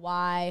 it's like,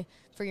 why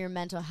for your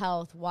mental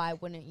health, why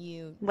wouldn't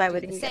you Why do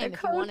wouldn't the you get a same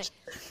if you want to? coach?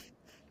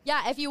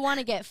 Yeah, if you want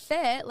to get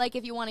fit, like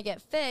if you want to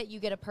get fit,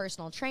 you get a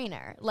personal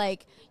trainer.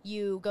 Like,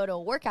 you go to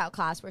a workout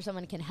class where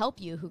someone can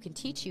help you, who can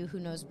teach you, who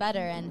knows better.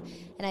 And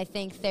I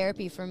think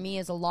therapy for me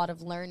is a lot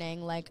of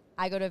learning. Like,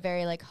 I go to a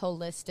very like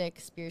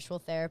holistic spiritual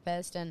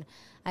therapist, and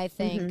I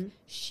think Hmm.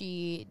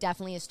 she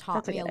definitely has taught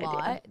That's a me a good idea.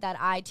 lot that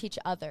I teach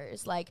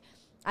others. Like,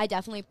 I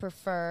definitely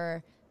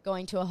prefer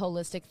going to a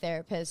holistic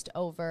therapist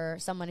over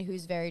someone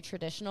who's very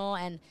traditional.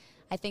 And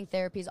I think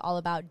therapy is all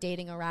about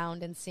dating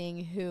around and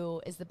seeing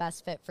who is the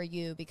best fit for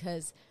you,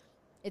 because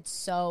it's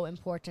so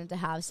important to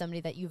have somebody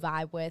that you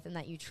vibe with and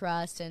that you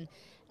trust, and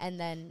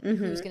then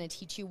who's Hmm. going to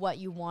teach you what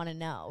you want to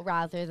know,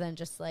 rather than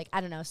just like, I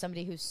don't know,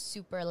 somebody who's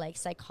super like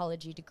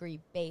psychology degree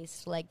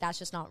based. Like, that's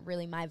just not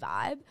really my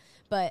vibe,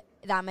 but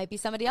that might be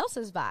somebody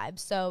else's vibe.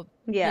 So,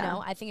 Yeah.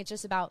 I think it's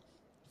just about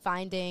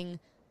finding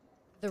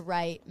the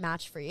right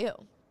match for you.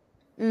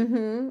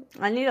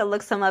 I need to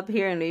look some up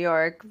here in New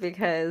York,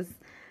 because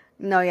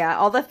no, yeah,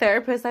 all the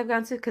therapists I've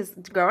gone to, because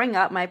growing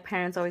up, my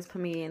parents always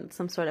put me in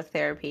some sort of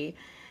therapy,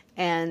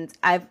 and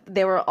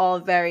they were all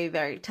very,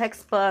 very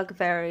textbook,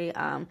 very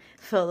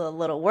fill the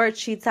little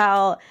worksheets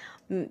out,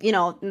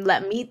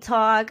 let me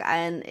talk,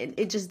 and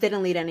it just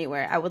didn't lead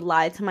anywhere. I would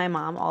lie to my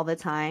mom all the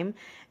time,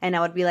 and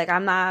I would be like,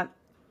 I'm not,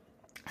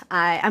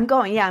 I'm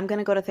going. Yeah, I'm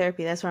gonna go to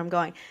therapy. That's where I'm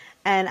going.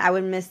 And I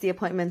would miss the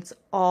appointments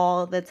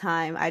all the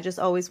time. I just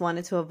always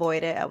wanted to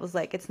avoid it. I was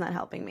like, it's not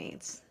helping me.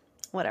 It's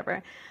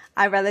whatever.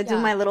 I'd rather do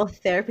Yeah, my little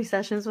therapy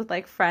sessions with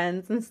like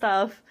friends and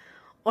stuff,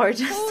 or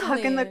just talk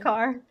in the totally.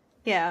 car.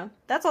 Yeah,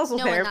 that's also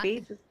No, and that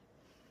therapy.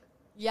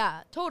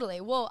 Yeah,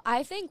 totally. Well,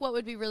 I think what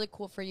would be really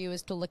cool for you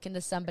is to look into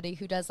somebody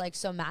who does like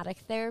somatic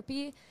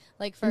therapy.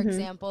 Like, for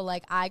Mm-hmm. example,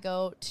 like I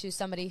go to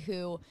somebody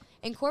who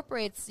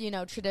incorporates, you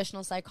know,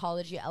 traditional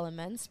psychology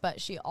elements, but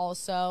she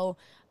also,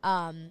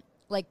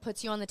 like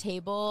puts you on the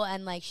table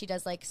and like she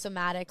does like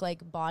somatic,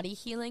 like body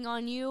healing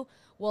on you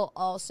while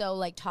also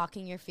like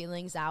talking your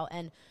feelings out.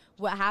 And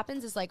what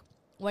happens is like,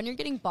 when you're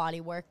getting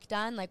body work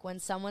done, like when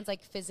someone's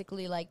like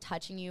physically like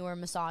touching you or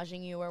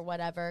massaging you or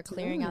whatever,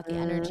 clearing out the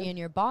energy in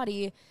your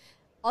body,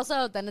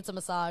 also, then it's a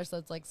massage, so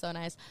it's like so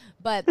nice.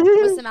 But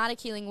with somatic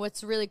healing,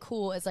 what's really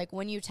cool is like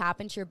when you tap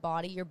into your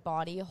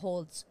body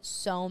holds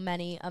so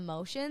many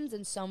emotions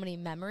and so many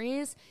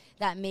memories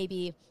that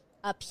maybe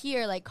up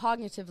here, like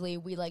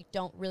cognitively, we like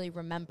don't really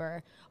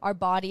remember. Our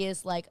body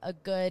is like a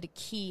good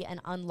key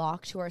and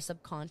unlock to our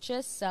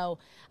subconscious. So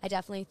I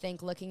definitely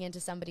think looking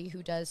into somebody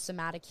who does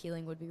somatic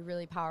healing would be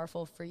really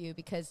powerful for you,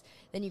 because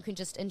then you can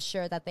just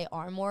ensure that they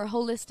are more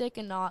holistic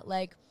and not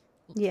like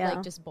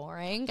Yeah. just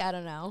boring. I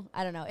don't know.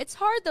 It's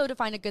hard though to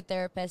find a good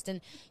therapist,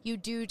 and you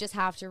do just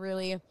have to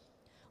really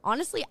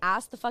honestly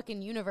ask the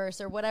fucking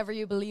universe or whatever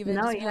you believe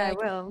in. No, Just be yeah, I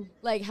will.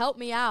 like help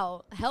me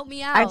out. Help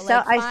me out.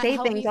 Like I say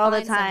help me things all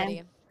the find time.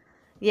 somebody.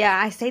 Yeah,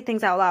 I say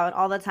things out loud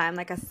all the time,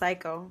 like a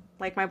psycho.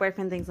 Like my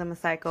boyfriend thinks I'm a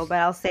psycho, but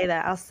I'll say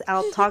that.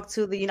 I'll talk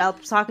to the, I'll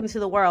talking to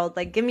the world.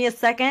 Like, give me a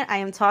second. I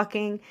am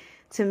talking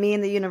to me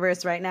in the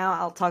universe right now.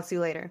 I'll talk to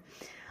you later.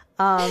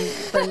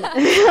 But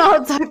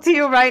I'll talk to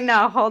you right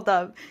now. Hold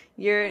up.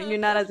 You're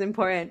not as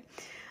important.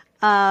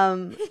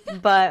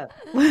 But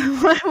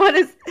what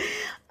is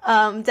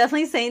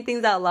definitely saying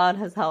things out loud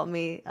has helped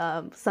me.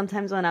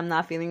 Sometimes when I'm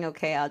not feeling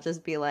okay, I'll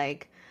just be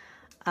like,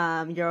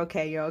 you're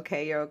okay, you're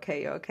okay, you're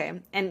okay, you're okay.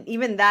 And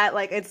even that,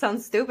 like, it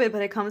sounds stupid,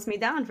 but it calms me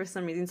down for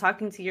some reason.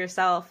 Talking to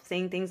yourself,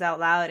 saying things out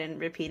loud and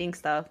repeating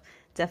stuff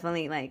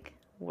definitely like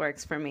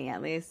works for me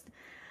at least.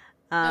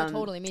 No, Um,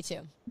 totally. Me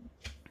too.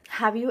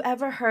 have you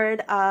ever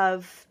heard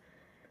of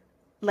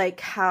like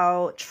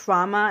how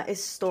trauma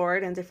is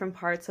stored in different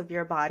parts of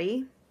your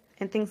body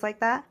and things like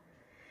that?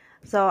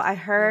 So I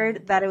Yeah.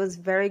 heard that it was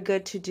very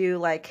good to do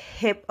like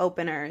hip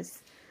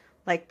openers,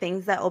 like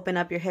things that open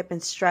up your hip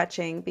and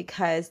stretching,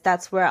 because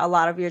that's where a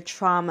lot of your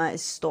trauma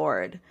is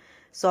stored.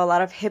 So a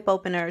lot of hip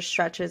openers,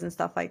 stretches, and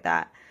stuff like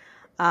that.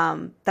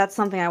 That's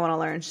something I want to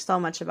learn so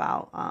much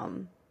about.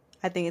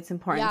 I think it's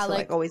important Yeah, to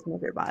like like always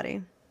move your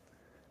body.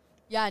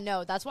 yeah,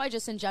 no, that's why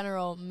just in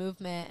general,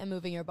 movement and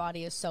moving your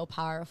body is so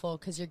powerful,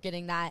 because you're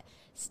getting that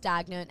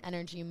stagnant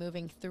energy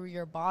moving through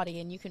your body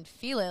and you can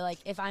feel it. Like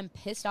if I'm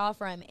pissed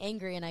off or I'm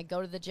angry and I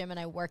go to the gym and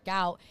I work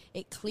out,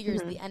 it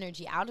clears Hmm. the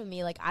energy out of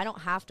me. Like I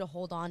don't have to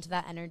hold on to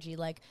that energy.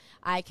 Like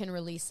I can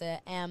release it.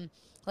 And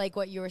like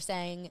what you were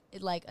saying,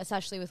 like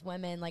especially with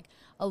women, like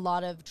a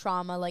lot of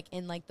trauma, like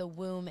in like the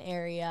womb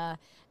area,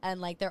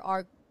 and like there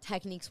are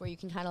techniques where you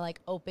can kind of like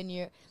open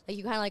your like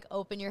you kind of like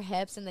open your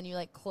hips and then you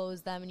like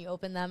close them and you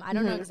open them. I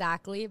don't know Hmm.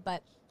 exactly,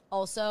 but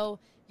also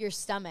your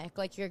stomach,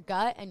 like your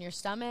gut and your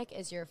stomach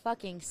is your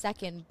fucking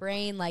second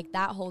brain. Like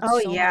that holds Oh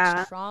so much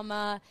yeah.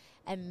 trauma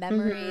and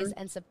memories Hmm.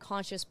 and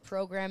subconscious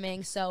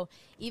programming. So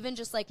even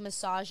just like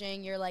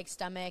massaging your like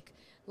stomach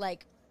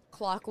like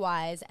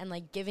clockwise and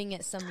like giving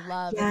it some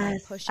love and like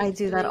Yes, I pushing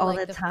do that through all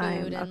like the the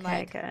food time. and Okay,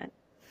 like good.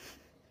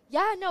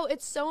 yeah, no,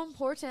 it's so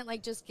important.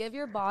 Like, just give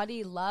your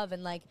body love,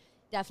 and like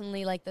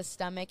definitely like the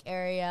stomach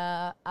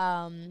area.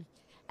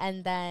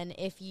 And then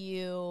if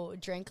you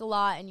drink a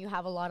lot and you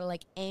have a lot of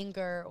like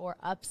anger or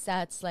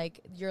upsets, like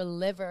your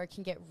liver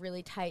can get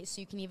really tight.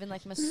 So you can even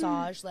like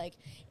massage like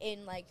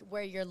in like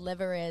where your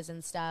liver is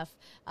and stuff.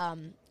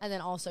 And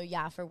then also,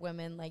 yeah, for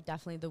women, like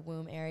definitely the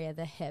womb area,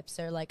 the hips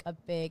are like a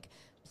big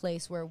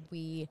place where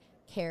we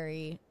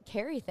carry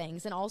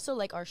things, and also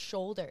like our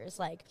shoulders.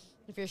 Like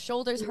if your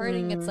shoulders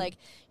hurting, it's Mm. like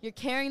you're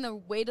carrying the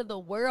weight of the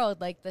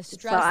world, like the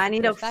So stress, I the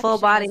need a full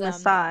body perfectionism.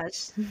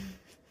 massage.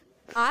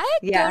 I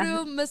go Yeah,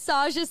 to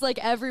massages like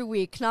every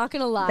week, not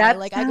gonna lie. that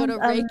Like I go to sounds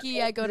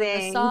Reiki, I go to amazing.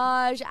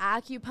 massage,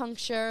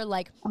 acupuncture,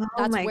 like Oh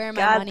that's my where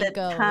my God, money the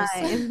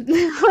goes. time.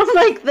 I'm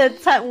like, the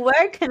time.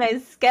 Where can I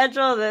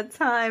schedule the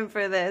time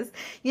for this?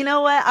 You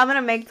know what? I'm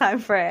gonna make time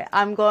for it.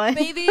 I'm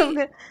going. I'm Baby,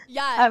 good.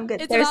 yeah, I'm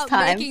good. it's There's about time.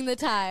 making the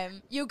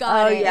time. You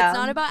got Oh it. It's yeah.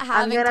 not about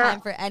I'm having gonna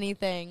time for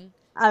anything.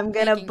 I'm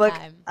gonna Making book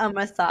time. a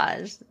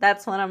massage.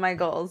 That's one of my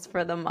goals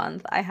for the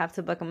month. I have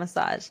to book a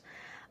massage.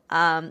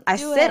 I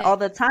Do sit all it.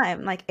 the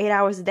time, like 8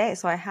 hours a day,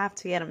 so I have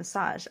to get a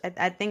massage.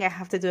 I think I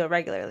have to do it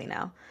regularly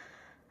now.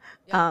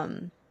 Yep.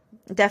 Um,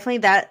 Definitely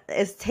that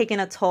is taking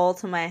a toll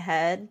to my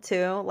head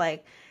too.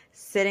 Like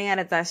sitting at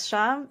a desk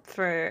job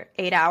for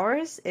 8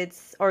 hours,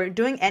 it's or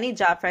doing any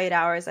job for 8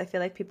 hours. I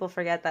feel like people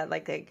forget that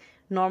like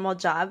normal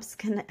jobs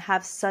can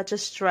have such a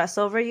stress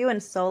over you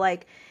and so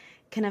like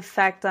can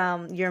affect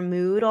your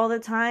mood all the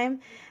time.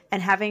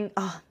 And having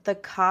the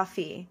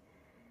coffee,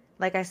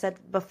 like I said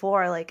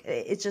before, like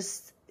it's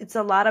just it's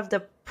a lot of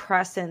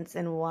depressants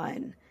in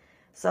one.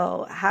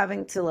 So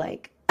having to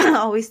like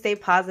always stay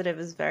positive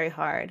is very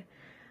hard.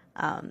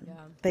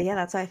 Yeah. But yeah,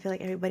 that's why I feel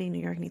like everybody in New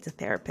York needs a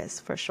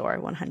therapist for sure,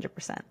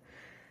 100%.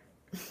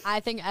 I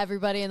think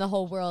everybody in the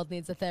whole world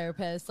needs a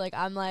therapist. Like,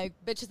 I'm like,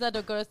 bitches that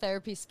don't go to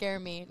therapy scare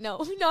me. No,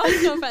 no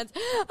offense.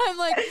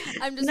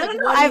 I'm just No, like, no,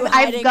 no. what are you I've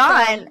hiding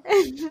gone.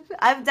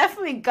 I've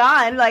definitely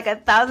gone like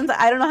 1,000.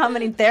 I don't know how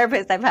many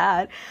therapists I've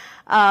had,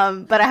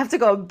 but I have to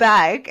go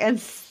back and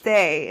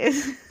stay.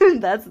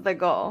 That's the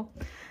goal.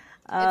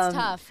 It's Um,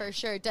 tough for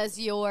sure. Does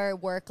your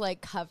work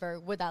like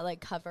would that like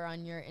cover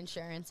on your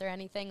insurance or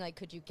anything? Like,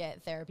 could you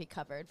get therapy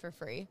covered for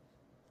free?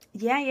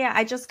 yeah, yeah.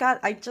 I just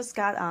got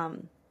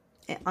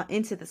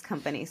into this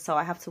company, so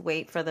I have to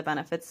wait for the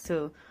benefits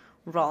to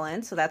roll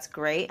in. So that's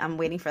great. I'm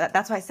waiting for that.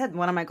 That's why I said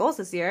one of my goals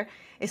this year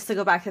is to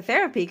go back to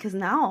therapy because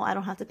now I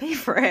don't have to pay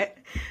for it,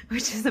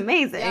 which is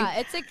amazing.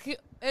 Yeah,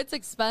 it's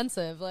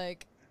expensive.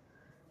 Like,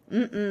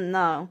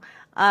 No.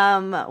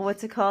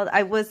 What's it called?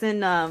 I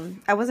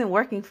wasn't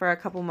working for a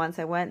couple months.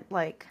 I went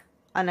like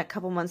on a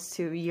couple months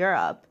to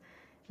Europe,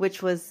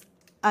 which was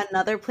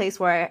another place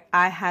where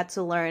I had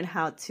to learn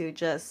how to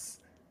just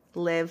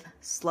live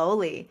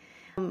slowly.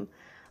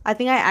 I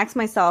think I asked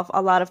myself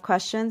a lot of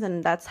questions,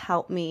 and that's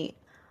helped me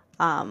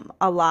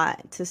a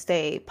lot to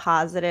stay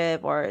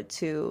positive or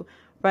to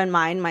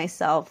remind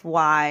myself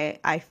why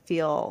I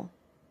feel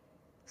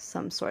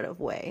some sort of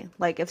way.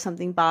 Like if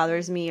something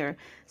bothers me or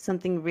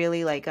something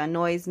really like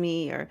annoys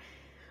me or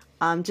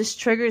just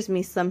triggers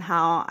me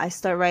somehow, I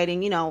start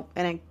writing, and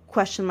I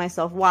question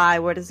myself why,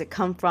 where does it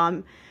come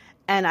from?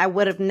 And I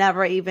would have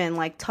never even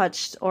like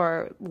touched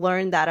or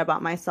learned that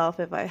about myself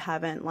if I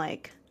haven't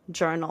like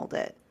journaled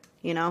it,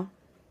 you know?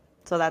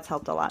 So that's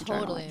helped a lot, journaling.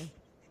 totally.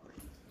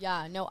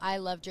 Yeah, no, I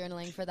love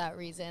journaling for that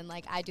reason.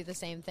 Like, I do the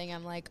same thing.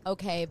 I'm like,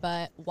 okay,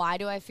 but why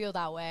do I feel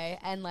that way?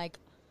 And like,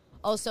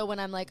 also when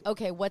I'm like,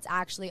 okay, what's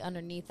actually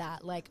underneath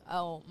that? Like,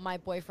 oh, my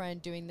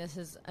boyfriend doing this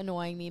is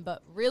annoying me,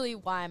 but really,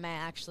 why am I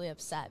actually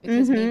upset?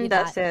 Because maybe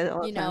That's that, it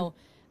all you the time. know,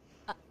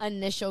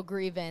 initial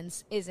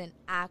grievance isn't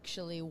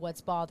actually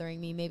what's bothering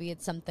me. Maybe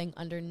it's something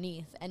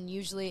underneath. And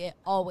usually it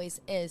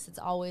always is. It's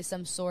always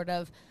some sort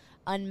of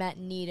unmet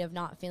need of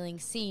not feeling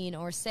seen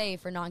or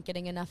safe or not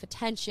getting enough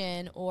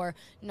attention or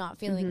not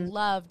feeling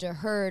loved or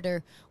heard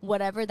or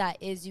whatever that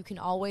is. You can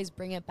always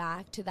bring it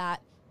back to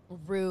that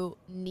root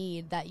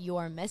need that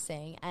you're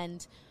missing.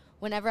 And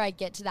whenever I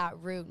get to that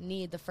root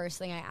need, the first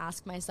thing I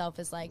ask myself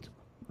is like,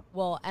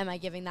 well, am I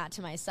giving that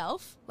to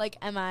myself? Like,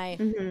 am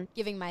I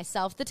giving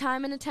myself the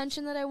time and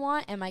attention that I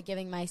want? Am I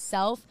giving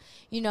myself,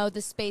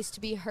 the space to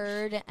be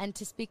heard and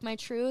to speak my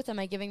truth? Am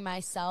I giving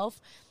myself,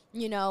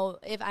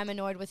 if I'm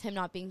annoyed with him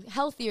not being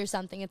healthy or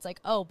something, it's like,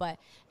 oh, but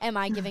am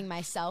I giving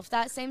myself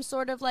that same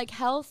sort of like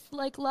health,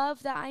 like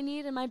love that I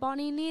need and my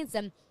body needs?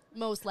 And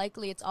most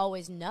likely it's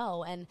always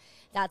no. And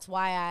that's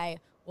why I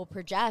will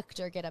project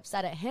or get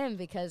upset at him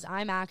because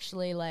I'm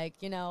actually like,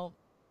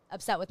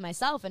 upset with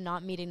myself and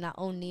not meeting that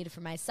own need for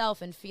myself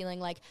and feeling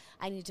like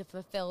I need to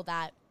fulfill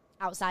that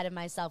outside of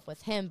myself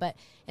with him. But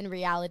in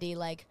reality,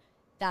 like,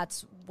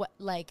 that's what,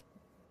 like,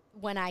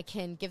 when I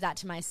can give that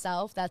to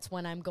myself, that's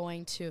when I'm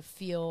going to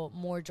feel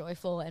more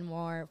joyful and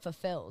more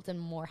fulfilled and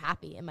more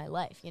happy in my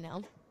life,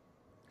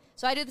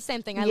 So I do the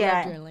same thing. I love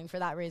Yeah. journaling for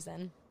that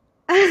reason.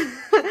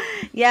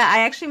 Yeah, I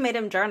actually made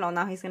him journal.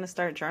 Now he's going to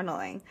start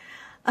journaling.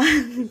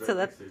 So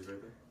that's,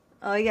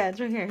 oh yeah, it's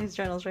right here. His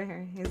journal's right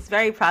here. He's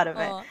very proud of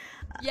it. Oh,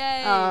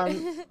 yay.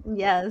 Um,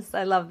 yes,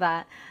 I love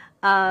that.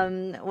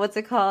 What's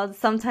it called?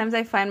 Sometimes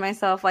I find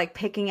myself like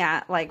picking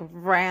at like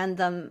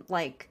random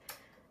like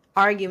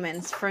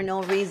arguments for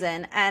no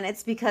reason, and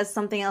it's because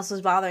something else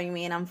was bothering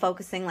me and I'm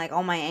focusing like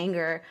all my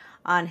anger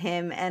on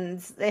him,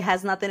 and it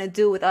has nothing to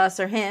do with us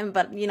or him,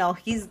 but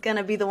he's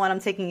gonna be the one I'm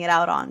taking it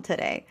out on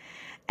today.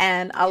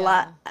 And a Yeah.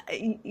 lot,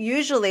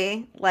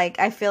 usually, like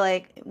I feel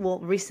like, well,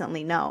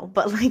 recently no,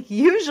 but like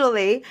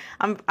usually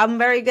I'm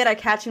very good at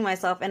catching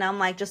myself and I'm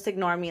like, just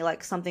ignore me,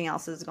 like something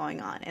else is going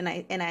on, and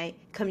I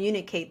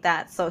communicate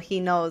that so he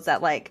knows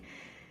that, like,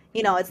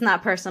 it's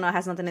not personal, it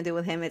has nothing to do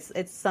with him, it's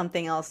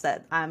something else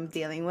that I'm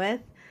dealing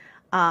with.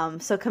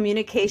 So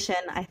communication,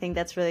 I think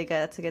that's really good.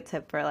 That's a good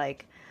tip for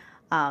like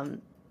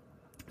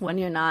when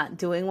you're not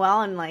doing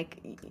well and like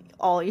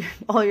all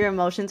your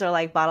emotions are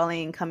like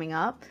bottling and coming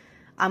up.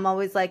 I'm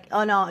always like,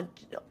 oh no,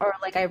 or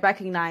like I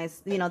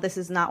recognize, this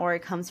is not where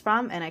it comes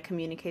from, and I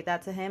communicate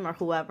that to him or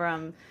whoever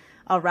I'm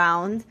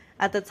around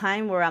at the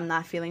time where I'm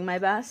not feeling my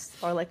best,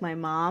 or like my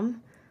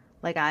mom,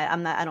 like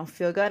I don't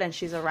feel good and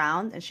she's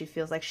around and she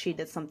feels like she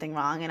did something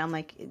wrong, and I'm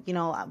like,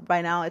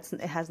 right now it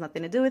has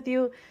nothing to do with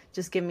you.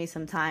 Just give me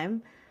some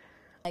time.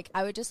 Like,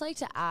 I would just like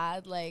to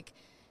add, like,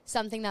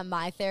 something that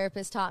my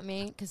therapist taught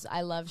me, because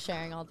I love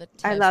sharing all the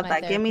I tips love my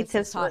that. Give me therapist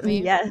has tips. taught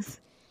me. Yes.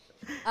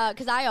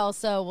 Because I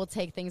also will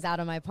take things out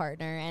on my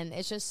partner, and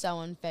it's just so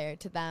unfair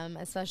to them,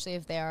 especially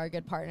if they are a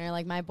good partner.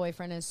 Like, my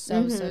boyfriend is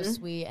so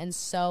sweet and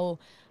so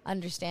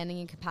understanding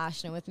and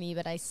compassionate with me,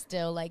 but I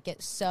still, like,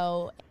 get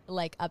so,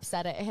 like,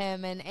 upset at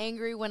him and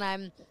angry when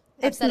I'm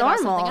It's upset about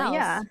something normal.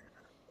 Yeah. else.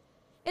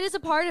 It is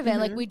a part of it.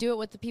 Like, we do it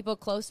with the people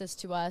closest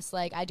to us.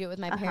 Like, I do it with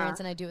my Uh-huh. parents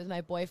and I do it with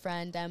my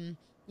boyfriend.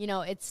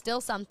 It's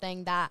still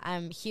something that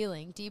I'm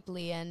healing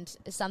deeply, and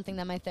something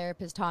that my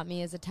therapist taught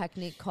me is a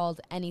technique called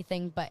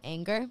anything but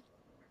anger.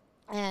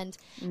 And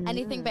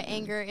anything but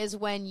anger is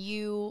when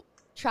you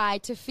try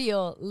to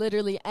feel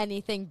literally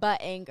anything but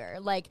anger.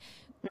 Like,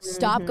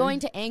 stop going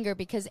to anger,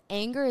 because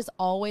anger is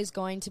always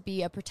going to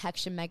be a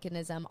protection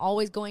mechanism,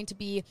 always going to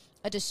be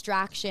a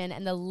distraction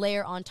and the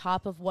layer on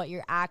top of what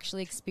you're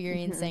actually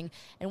experiencing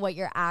and what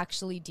you're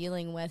actually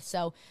dealing with.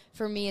 So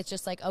for me, it's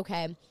just like,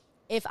 okay,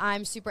 if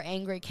I'm super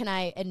angry, can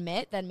I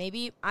admit that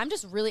maybe I'm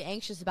just really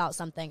anxious about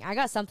something? I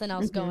got something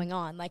else going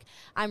on. Like,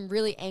 I'm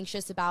really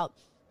anxious about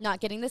not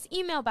getting this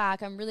email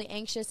back. I'm really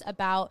anxious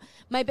about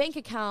my bank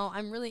account.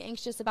 I'm really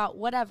anxious about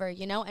whatever,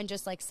 you know, and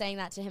just like saying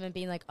that to him and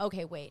being like,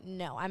 okay, wait,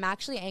 no, I'm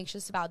actually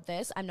anxious about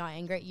this. I'm not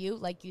angry at you.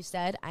 Like you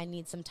said, I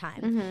need some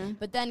time.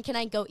 But then can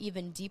I go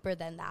even deeper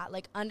than that?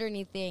 Like,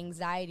 underneath the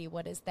anxiety,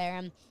 what is there?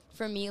 And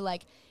for me,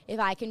 like, if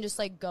I can just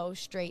like go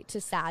straight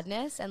to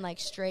sadness and like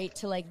straight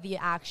to like the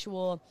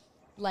actual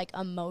like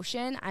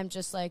emotion, I'm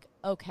just like,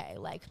 okay,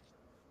 like,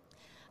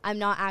 I'm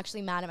not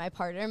actually mad at my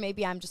partner.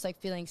 Maybe I'm just like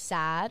feeling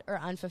sad or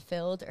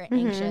unfulfilled or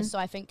anxious. So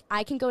I think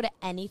I can go to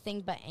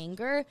anything but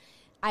anger.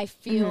 I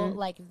feel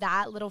like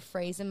that little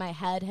phrase in my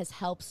head has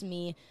helped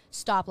me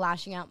stop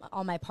lashing out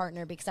on my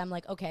partner, because I'm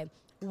like, okay,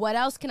 what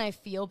else can I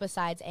feel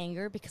besides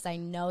anger? Because I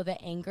know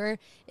that anger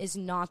is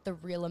not the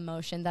real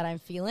emotion that I'm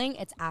feeling.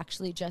 It's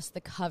actually just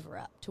the cover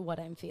up to what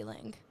I'm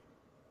feeling.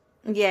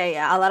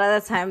 Yeah. A lot of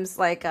the times,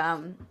 like,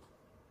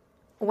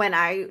 when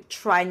I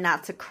try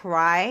not to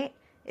cry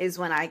is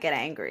when I get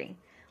angry.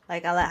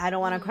 Like, I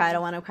don't want to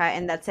cry,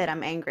 and that's it,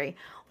 I'm angry.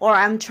 Or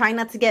I'm trying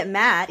not to get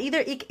mad. Either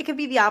it could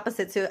be the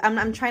opposite too.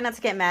 I'm trying not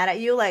to get mad at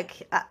you.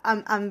 Like,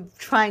 I'm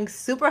trying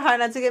super hard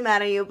not to get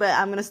mad at you, but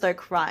I'm gonna start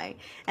crying,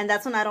 and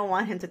that's when I don't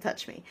want him to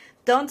touch me.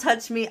 Don't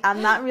touch me.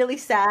 I'm not really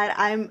sad.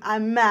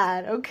 I'm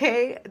mad.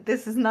 Okay,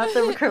 this is not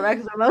the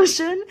correct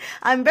emotion.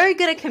 I'm very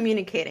good at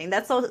communicating.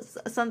 That's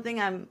something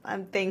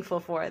I'm thankful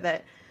for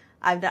that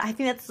I've done. I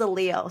think that's a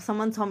Leo.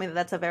 Someone told me that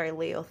that's a very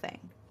Leo thing.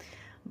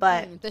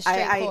 But The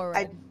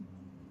straightforward.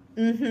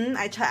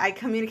 I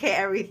communicate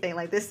everything.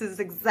 Like, this is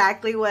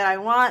exactly what I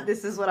want.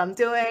 This is what I'm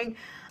doing.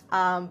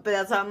 But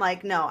that's why I'm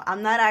like, no,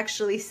 I'm not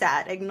actually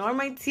sad. Ignore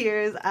my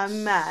tears.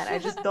 I'm mad. I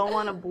just don't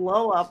want to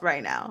blow up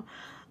right now.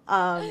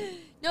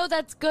 No,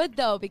 that's good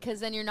though, because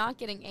then you're not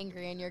getting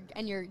angry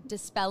and you're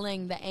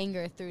dispelling the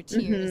anger through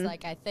tears.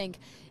 Like, I think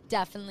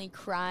definitely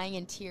crying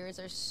and tears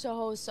are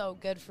so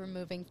good for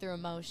moving through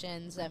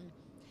emotions. And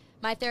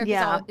my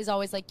therapist is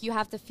always like, you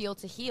have to feel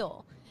to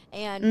heal.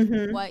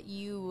 And what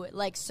you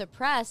like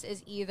suppress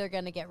is either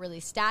going to get really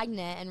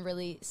stagnant and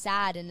really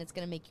sad, and it's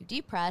going to make you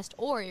depressed,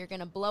 or you're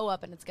going to blow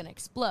up and it's going to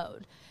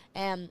explode.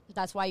 And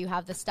that's why you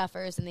have the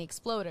stuffers and the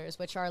exploders,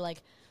 which are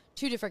like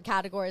two different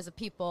categories of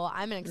people.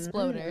 I'm an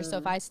exploder, so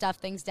if I stuff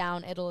things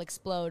down, it'll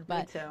explode.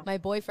 But my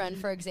boyfriend,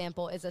 for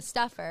example, is a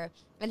stuffer,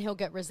 and he'll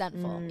get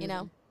resentful, you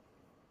know?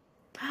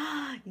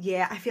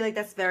 Yeah, I feel like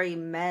that's very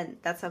men.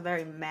 That's a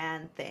very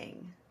man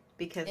thing.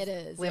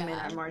 Because women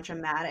are more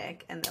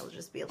dramatic, and they'll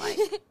just be like,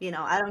 you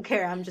know, I don't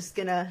care. I'm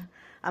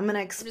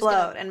gonna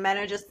explode. And men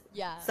are just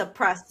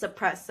suppress.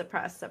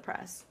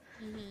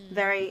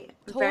 Very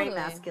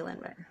masculine.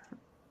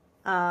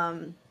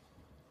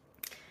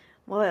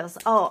 What else?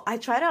 Oh, I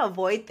try to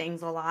avoid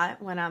things a lot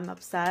when I'm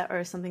upset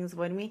or something's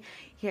avoiding me.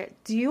 Here,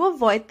 do you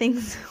avoid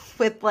things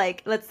with,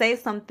 like, let's say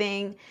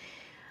something?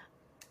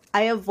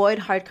 I avoid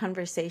hard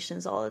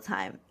conversations all the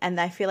time, and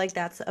I feel like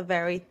that's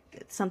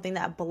something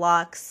that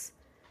blocks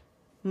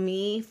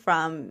me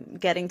from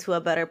getting to a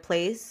better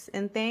place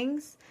in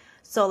things.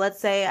 So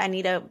let's say I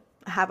need to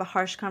have a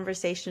harsh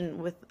conversation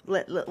with,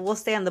 we'll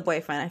stay on the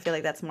boyfriend. I feel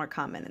like that's more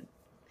common.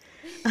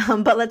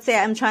 But let's say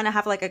I'm trying to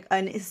have like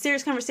a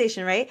serious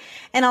conversation, right?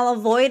 And I'll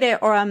avoid it,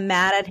 or I'm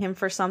mad at him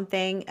for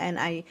something and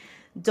I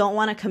don't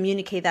want to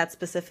communicate that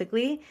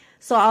specifically.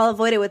 So I'll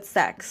avoid it with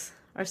sex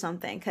or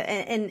something.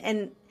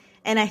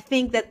 And I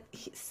think that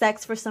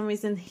sex, for some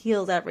reason,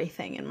 heals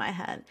everything in my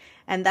head.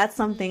 And that's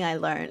something I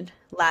learned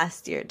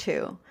last year,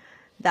 too,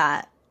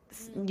 that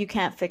you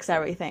can't fix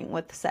everything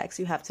with sex.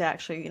 You have to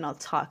actually, you know,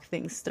 talk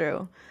things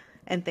through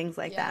and things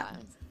like that.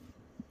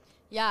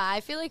 Yeah,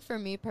 I feel like for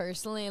me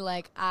personally,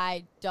 like,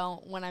 I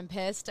don't, when I'm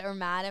pissed or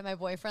mad at my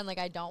boyfriend, like,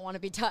 I don't want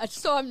to be touched.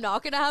 So I'm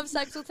not going to have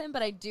sex with him.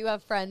 But I do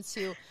have friends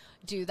who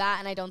do that,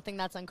 and I don't think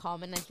that's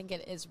uncommon. I think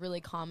it is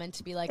really common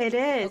to be like, it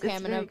is. Okay,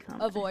 I'm going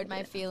to avoid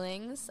my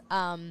feelings.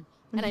 And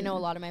I know a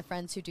lot of my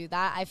friends who do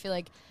that. I feel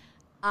like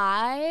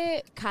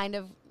I kind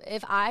of,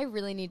 if I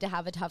really need to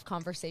have a tough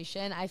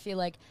conversation, I feel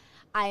like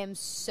I am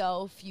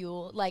so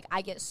fueled, like,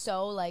 I get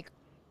so, like,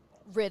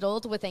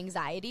 riddled with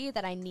anxiety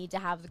that I need to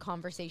have the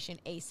conversation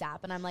ASAP.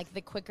 And I'm like,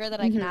 the quicker that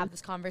I can have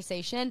this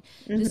conversation,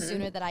 the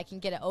sooner that I can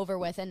get it over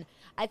with. And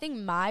I think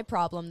my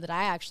problem that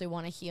I actually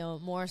want to heal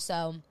more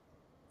so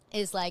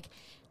is, like,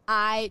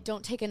 I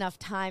don't take enough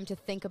time to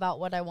think about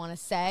what I want to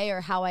say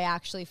or how I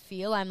actually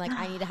feel. I'm like,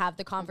 I need to have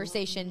the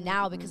conversation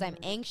now because I'm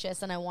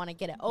anxious and I want to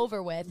get it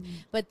over with.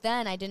 But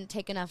then I didn't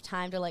take enough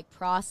time to, like,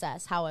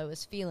 process how I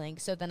was feeling.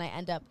 So then I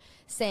end up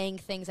saying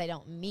things I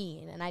don't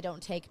mean, and I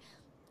don't take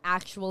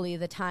actually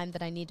the time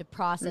that I need to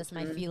process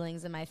my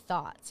feelings and my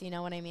thoughts. You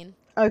know what I mean?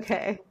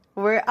 Okay.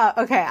 we're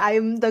okay.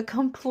 I'm the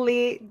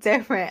complete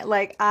different.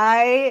 Like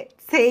I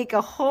take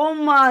a whole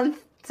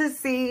month to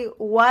see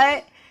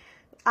what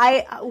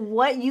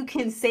you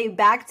can say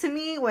back to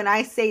me when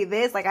I say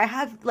this. Like I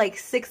have like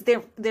six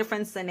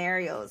different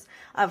scenarios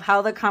of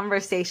how the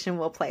conversation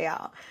will play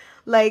out.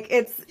 Like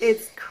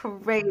it's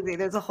crazy.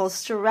 There's a whole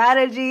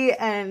strategy,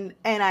 and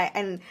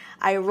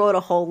I wrote a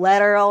whole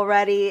letter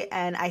already,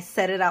 and I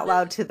said it out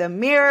loud to the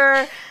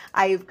mirror.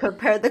 I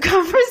prepared the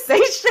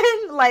conversation.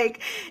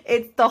 Like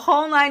it's the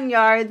whole 9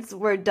 yards.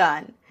 We're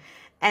done.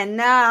 And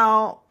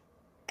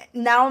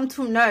now I'm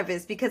too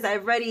nervous because I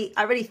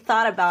already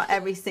thought about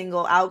every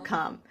single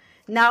outcome.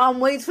 Now I'm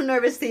way too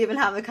nervous to even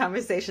have the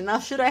conversation. Now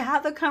should I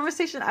have the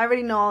conversation? I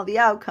already know all the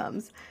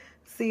outcomes.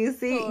 So you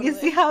see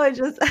Totally. how it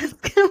just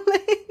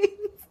escalates.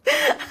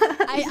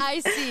 I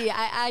see.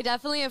 I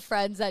definitely have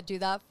friends that do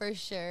that for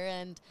sure.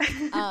 And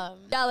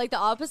yeah, like the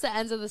opposite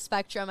ends of the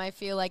spectrum, I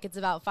feel like it's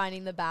about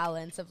finding the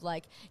balance of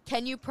like,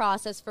 can you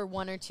process for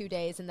 1 or 2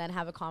 days and then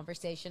have a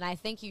conversation? I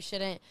think you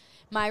shouldn't.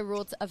 My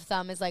rule of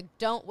thumb is like,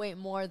 don't wait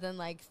more than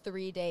like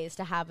 3 days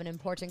to have an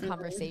important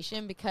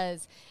conversation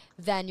because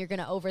then you're going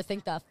to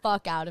overthink the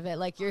fuck out of it.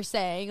 Like you're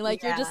saying,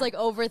 like you're just Yeah, like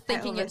I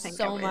overthinking it overthink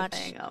so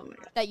much everything. Oh my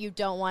God. that you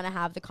don't want to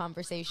have the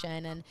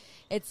conversation. And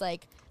it's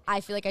like, I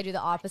feel like I do the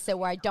opposite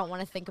where I don't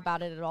want to think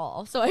about it at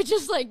all. So I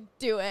just like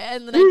do it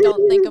and then I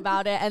don't think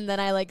about it and then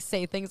I like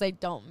say things I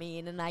don't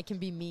mean and I can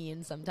be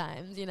mean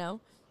sometimes, you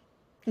know?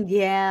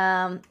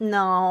 Yeah,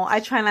 no, I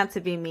try not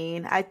to be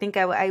mean. I think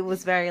I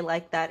was very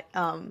like that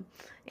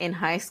in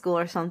high school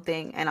or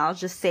something, and I'll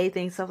just say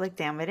things stuff like,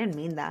 "Damn, I didn't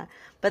mean that."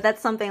 But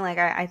that's something like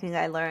I think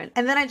I learned,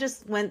 and then I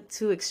just went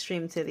too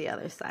extreme to the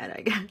other side,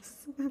 I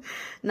guess.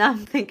 Now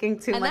I'm thinking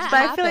too And much, that but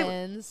I feel like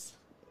happens.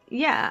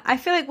 yeah, I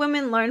feel like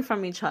women learn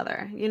from each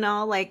other,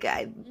 like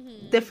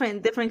Hmm.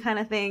 different kind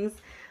of things.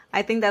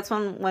 I think that's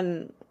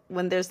when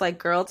there's like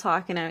girl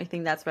talk and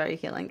everything, that's very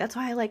healing. That's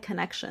why I like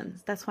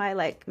connections. That's why I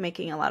like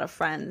making a lot of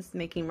friends,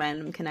 making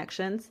random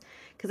connections,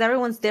 because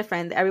everyone's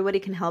different. Everybody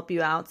can help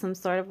you out some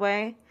sort of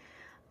way.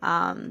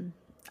 Um,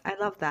 I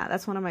love that.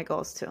 That's one of my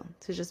goals too,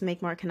 to just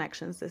make more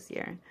connections this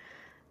year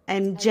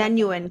and I love that.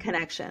 genuine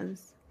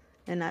connections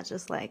and not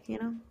just like.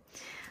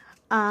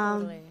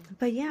 Totally.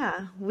 But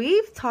yeah,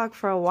 we've talked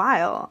for a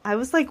while. I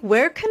was like,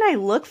 where can I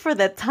look for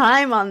the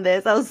time on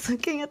this? I was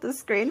looking at the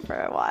screen for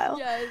a while.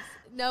 Yes.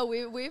 No,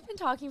 we've been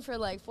talking for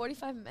like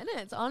 45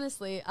 minutes,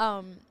 honestly.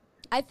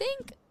 I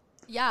think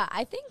yeah,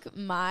 I think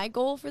my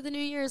goal for the new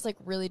year is like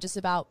really just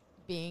about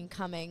being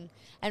coming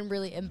and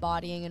really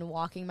embodying and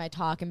walking my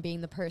talk and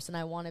being the person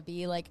I want to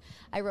be. Like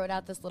I wrote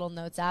out this little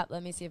notes app.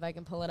 Let me see if I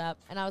can pull it up.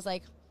 And I was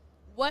like,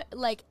 what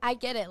like I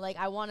get it. Like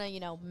I want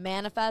to,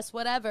 manifest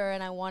whatever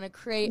and I want to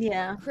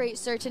Yeah. create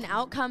certain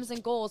outcomes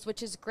and goals,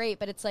 which is great,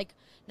 but it's like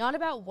not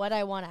about what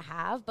I want to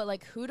have, but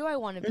like who do I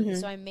want to be? Hmm.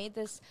 So I made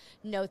this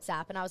notes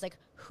app and I was like,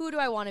 who do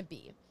I want to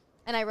be?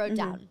 And I wrote Hmm.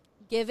 down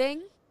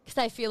giving because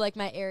I feel like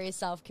my Aries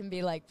self can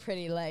be like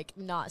pretty like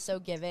not so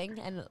giving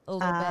and a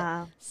little bit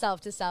Uh,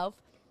 self to self.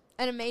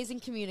 An amazing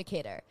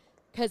communicator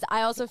because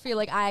I also feel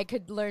like I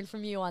could learn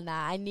from you on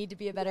that. I need to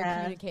be a better yeah.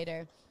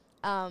 communicator.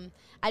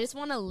 I just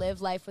want to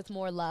live life with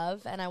more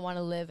love and I want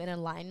to live in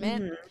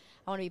alignment. Hmm.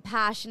 I want to be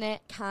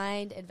passionate,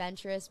 kind,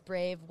 adventurous,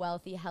 brave,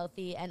 wealthy,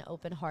 healthy, and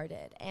open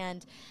hearted.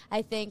 And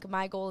I think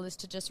my goal is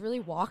to just really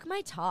walk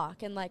my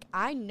talk. And like,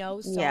 I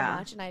know so Yeah.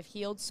 much and I've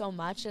healed so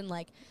much. And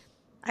like,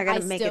 I I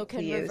gotta make still it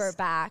to can revert use.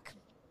 back.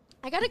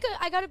 I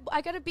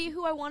gotta be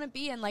who I want to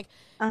be and like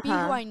be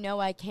who Uh-huh. I know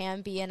I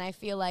can be. And I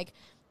feel like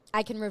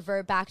I can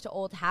revert back to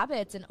old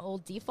habits and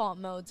old default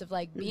modes of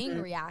like being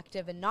Hmm.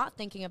 reactive and not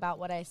thinking about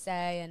what I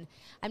say. And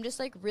I'm just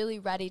like really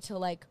ready to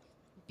like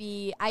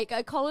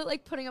I call it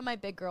like putting on my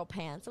big girl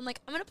pants. I'm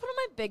like, I'm gonna put on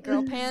my big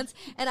girl pants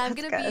and I'm That's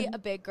gonna be good. a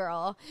big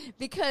girl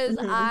because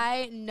Hmm.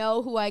 I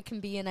know who I can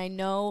be and I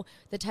know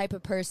the type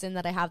of person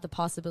that I have the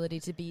possibility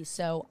to be.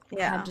 So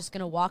I'm Yeah. just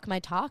gonna walk my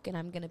talk and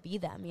I'm gonna be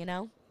them, you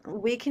know?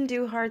 We can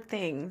do hard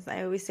things.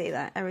 I always say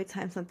that every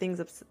time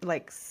something's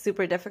like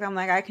super difficult. I'm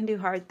like, I can do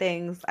hard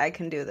things. I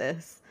can do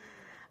this.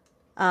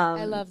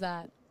 I Um, love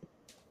that.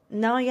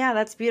 no, yeah,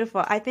 that's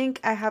beautiful. I think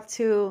I have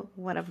to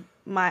one of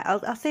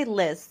I'll say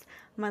list,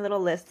 my little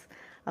list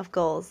of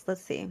goals.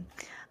 Let's see.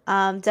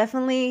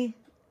 Definitely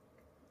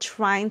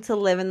trying to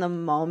live in the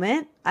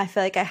moment. I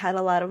feel like I had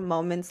a lot of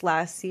moments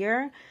last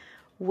year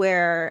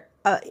where,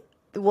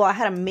 well, I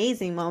had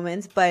amazing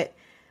moments, but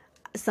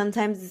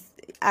sometimes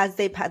as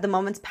the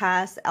moments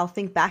pass, I'll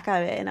think back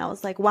at it and I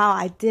was like, wow,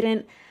 I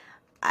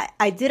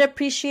did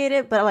appreciate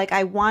it, but like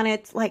I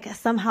wanted, like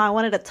somehow I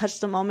wanted to touch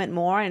the moment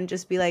more and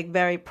just be like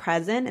very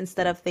present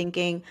instead of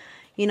thinking,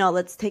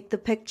 let's take the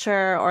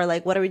picture or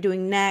like what are we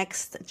doing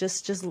next?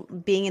 Just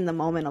being in the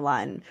moment a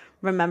lot and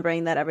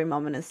remembering that every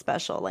moment is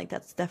special. Like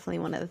that's definitely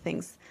one of the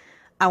things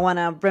I want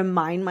to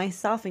remind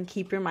myself and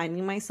keep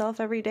reminding myself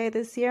every day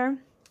this year.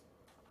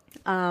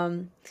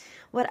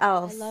 What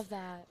I else? love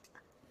that.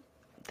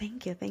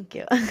 Thank you, thank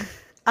you.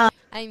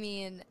 I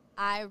mean,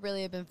 I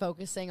really have been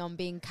focusing on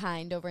being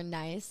kind over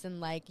nice, and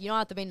like you don't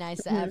have to be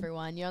nice to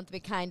everyone. You don't have to be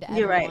kind to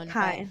You're everyone. right,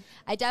 kind.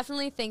 But I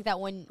definitely think that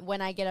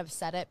when I get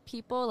upset at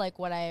people, like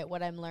what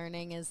I'm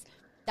learning is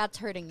that's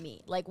hurting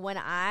me. Like when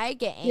I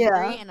get angry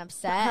Yeah. and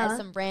upset at Uh-huh.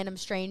 some random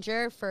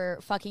stranger for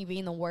fucking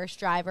being the worst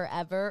driver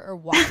ever or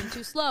walking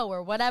too slow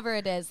or whatever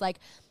it is, like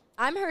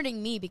I'm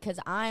hurting me because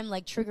I'm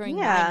like triggering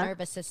my Yeah.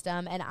 nervous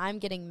system and I'm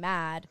getting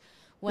mad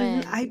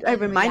when I in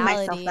remind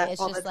myself reality that it's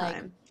all the just like,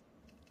 time.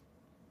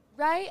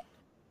 right?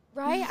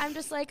 Right? I'm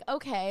just like,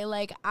 okay,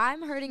 like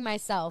I'm hurting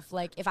myself.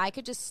 Like if I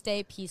could just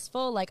stay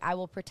peaceful, like I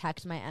will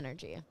protect my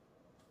energy.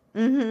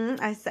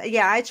 I say,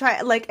 yeah, I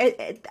try, like,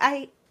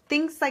 I,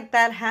 things like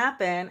that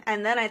happen,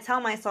 and then I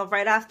tell myself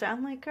right after,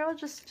 I'm like, girl,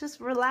 just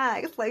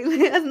relax. Like,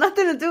 it has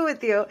nothing to do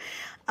with you.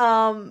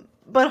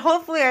 But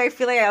hopefully I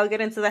feel like I'll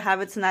get into the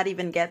habit to not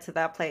even get to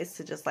that place,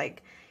 to just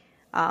like,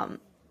 um,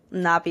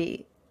 not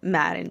be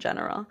mad in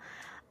general.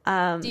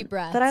 Deep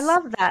But I breaths.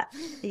 love that.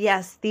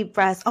 Yes, deep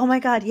breaths. Oh my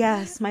God,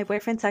 yes. My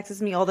boyfriend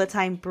texts me all the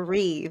time,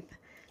 breathe.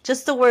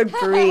 Just the word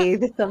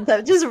breathe.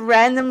 Sometimes just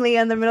randomly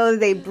in the middle of the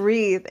day,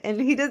 breathe. And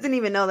he doesn't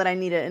even know that I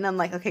need it. And I'm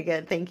like, okay,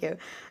 good, thank you.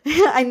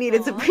 I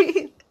needed to Aw.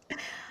 breathe.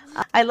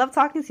 I love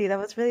talking to you. That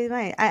was really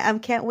nice. I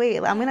can't wait.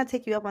 I'm gonna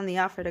take you up on the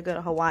offer to go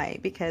to Hawaii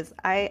because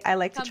I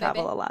like to Come, baby.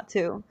 travel a lot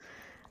too.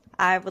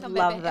 I would Come, baby.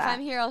 love If I'm that.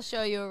 here, I'll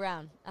show you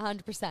around.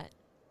 100%.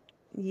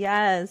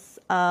 Yes.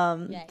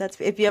 Yay. That's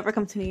if you ever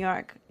come to New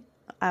York,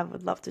 I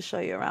would love to show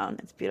you around.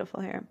 It's beautiful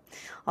here.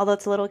 Although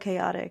it's a little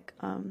chaotic.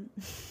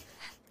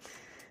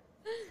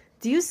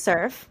 Do you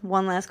surf?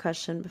 One last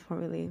question before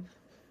we leave.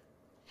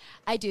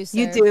 I do You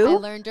surf.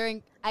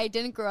 do? I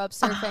didn't grow up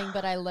surfing,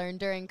 but I learned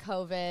during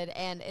COVID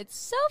and it's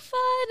so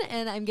fun.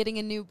 And I'm getting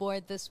a new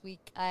board this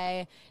week.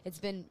 It's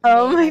been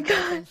Oh made. my My God.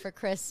 boyfriend for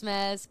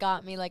Christmas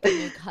got me like a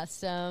new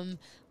custom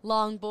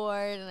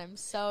longboard and I'm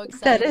so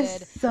That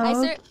is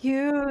excited. so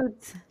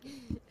cute.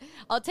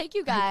 I'll take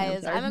you Okay, I'm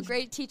guys. I'm sorry. a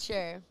great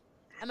teacher.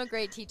 I'm a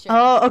great teacher.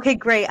 Oh, okay,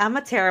 great. I'm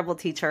a terrible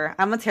teacher.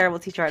 I'm a terrible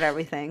teacher at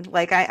everything.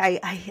 Like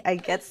I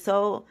get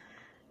so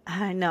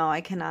I know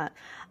I cannot.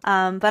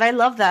 But I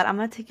love that. I'm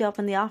gonna take you up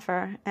on the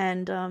offer.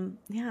 And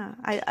yeah,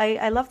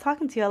 I love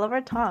talking to you. I love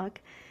our talk.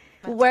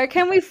 My Where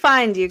can we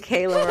find you,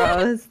 Kayla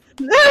Rose?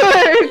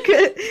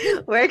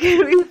 Where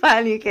can we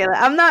find you, Kayla?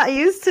 I'm not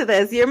used to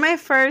this. You're my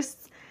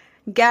first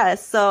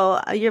guest, so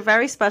you're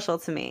very special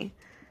to me.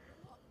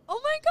 Oh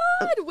my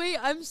God. Wait,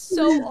 I'm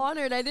so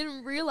honored. I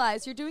didn't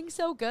realize you're doing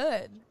so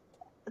good.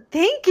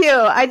 Thank you.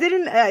 I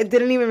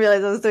didn't even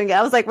realize I was doing it.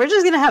 I was like, we're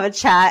just gonna have a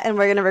chat and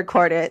we're gonna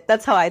record it.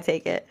 That's how I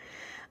take it.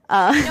 No,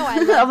 I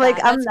love I'm like,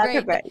 that. I'm That's not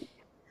great. prepared.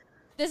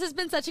 This has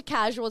been such a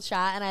casual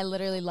chat, and I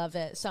literally love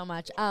it so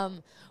much.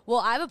 Well,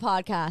 I have a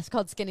podcast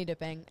called Skinny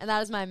Dipping, and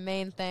that is my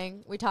main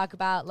thing. We talk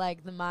about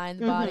like the mind,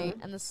 the body,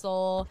 Hmm. and the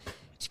soul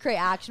to create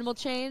actionable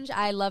change.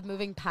 I love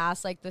moving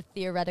past like the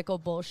theoretical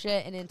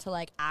bullshit and into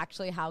like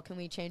actually how can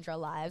we change our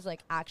lives?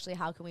 Like actually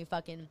how can we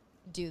fucking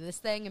do this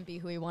thing and be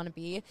who we want to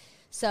be?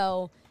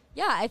 So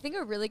yeah, I think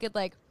a really good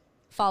like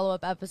follow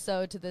up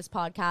episode to this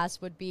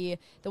podcast would be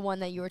the one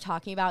that you were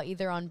talking about,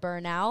 either on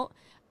burnout.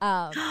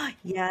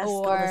 Yes,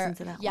 go listen Or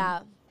to that one. yeah,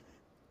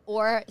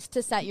 or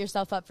to set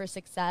yourself up for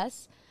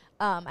success.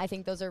 I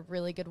think those are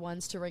really good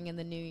ones to ring in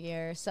the new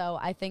year. So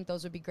I think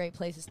those would be great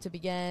places to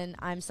begin.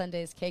 I'm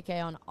Sundays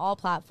KK on all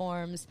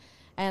platforms,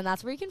 and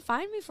that's where you can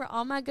find me for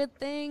all my good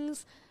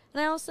things.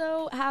 And I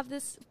also have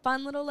this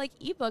fun little like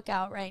ebook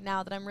out right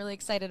now that I'm really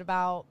excited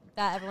about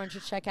that everyone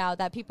should check out,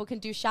 that people can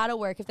do shadow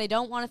work if they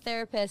don't want a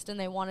therapist and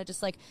they want to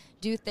just like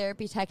do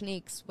therapy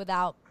techniques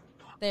without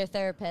their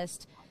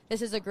therapist.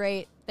 This is a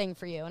great thing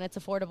for you, and it's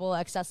affordable,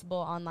 accessible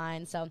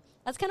online. So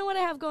that's kind of what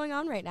I have going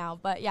on right now.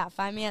 But yeah,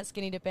 find me at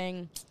Skinny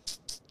Dipping.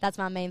 That's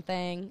my main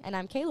thing. And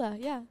I'm Kayla.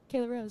 Yeah,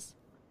 Kayla Rose.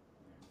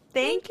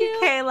 Thank Thank you,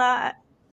 you. Kayla.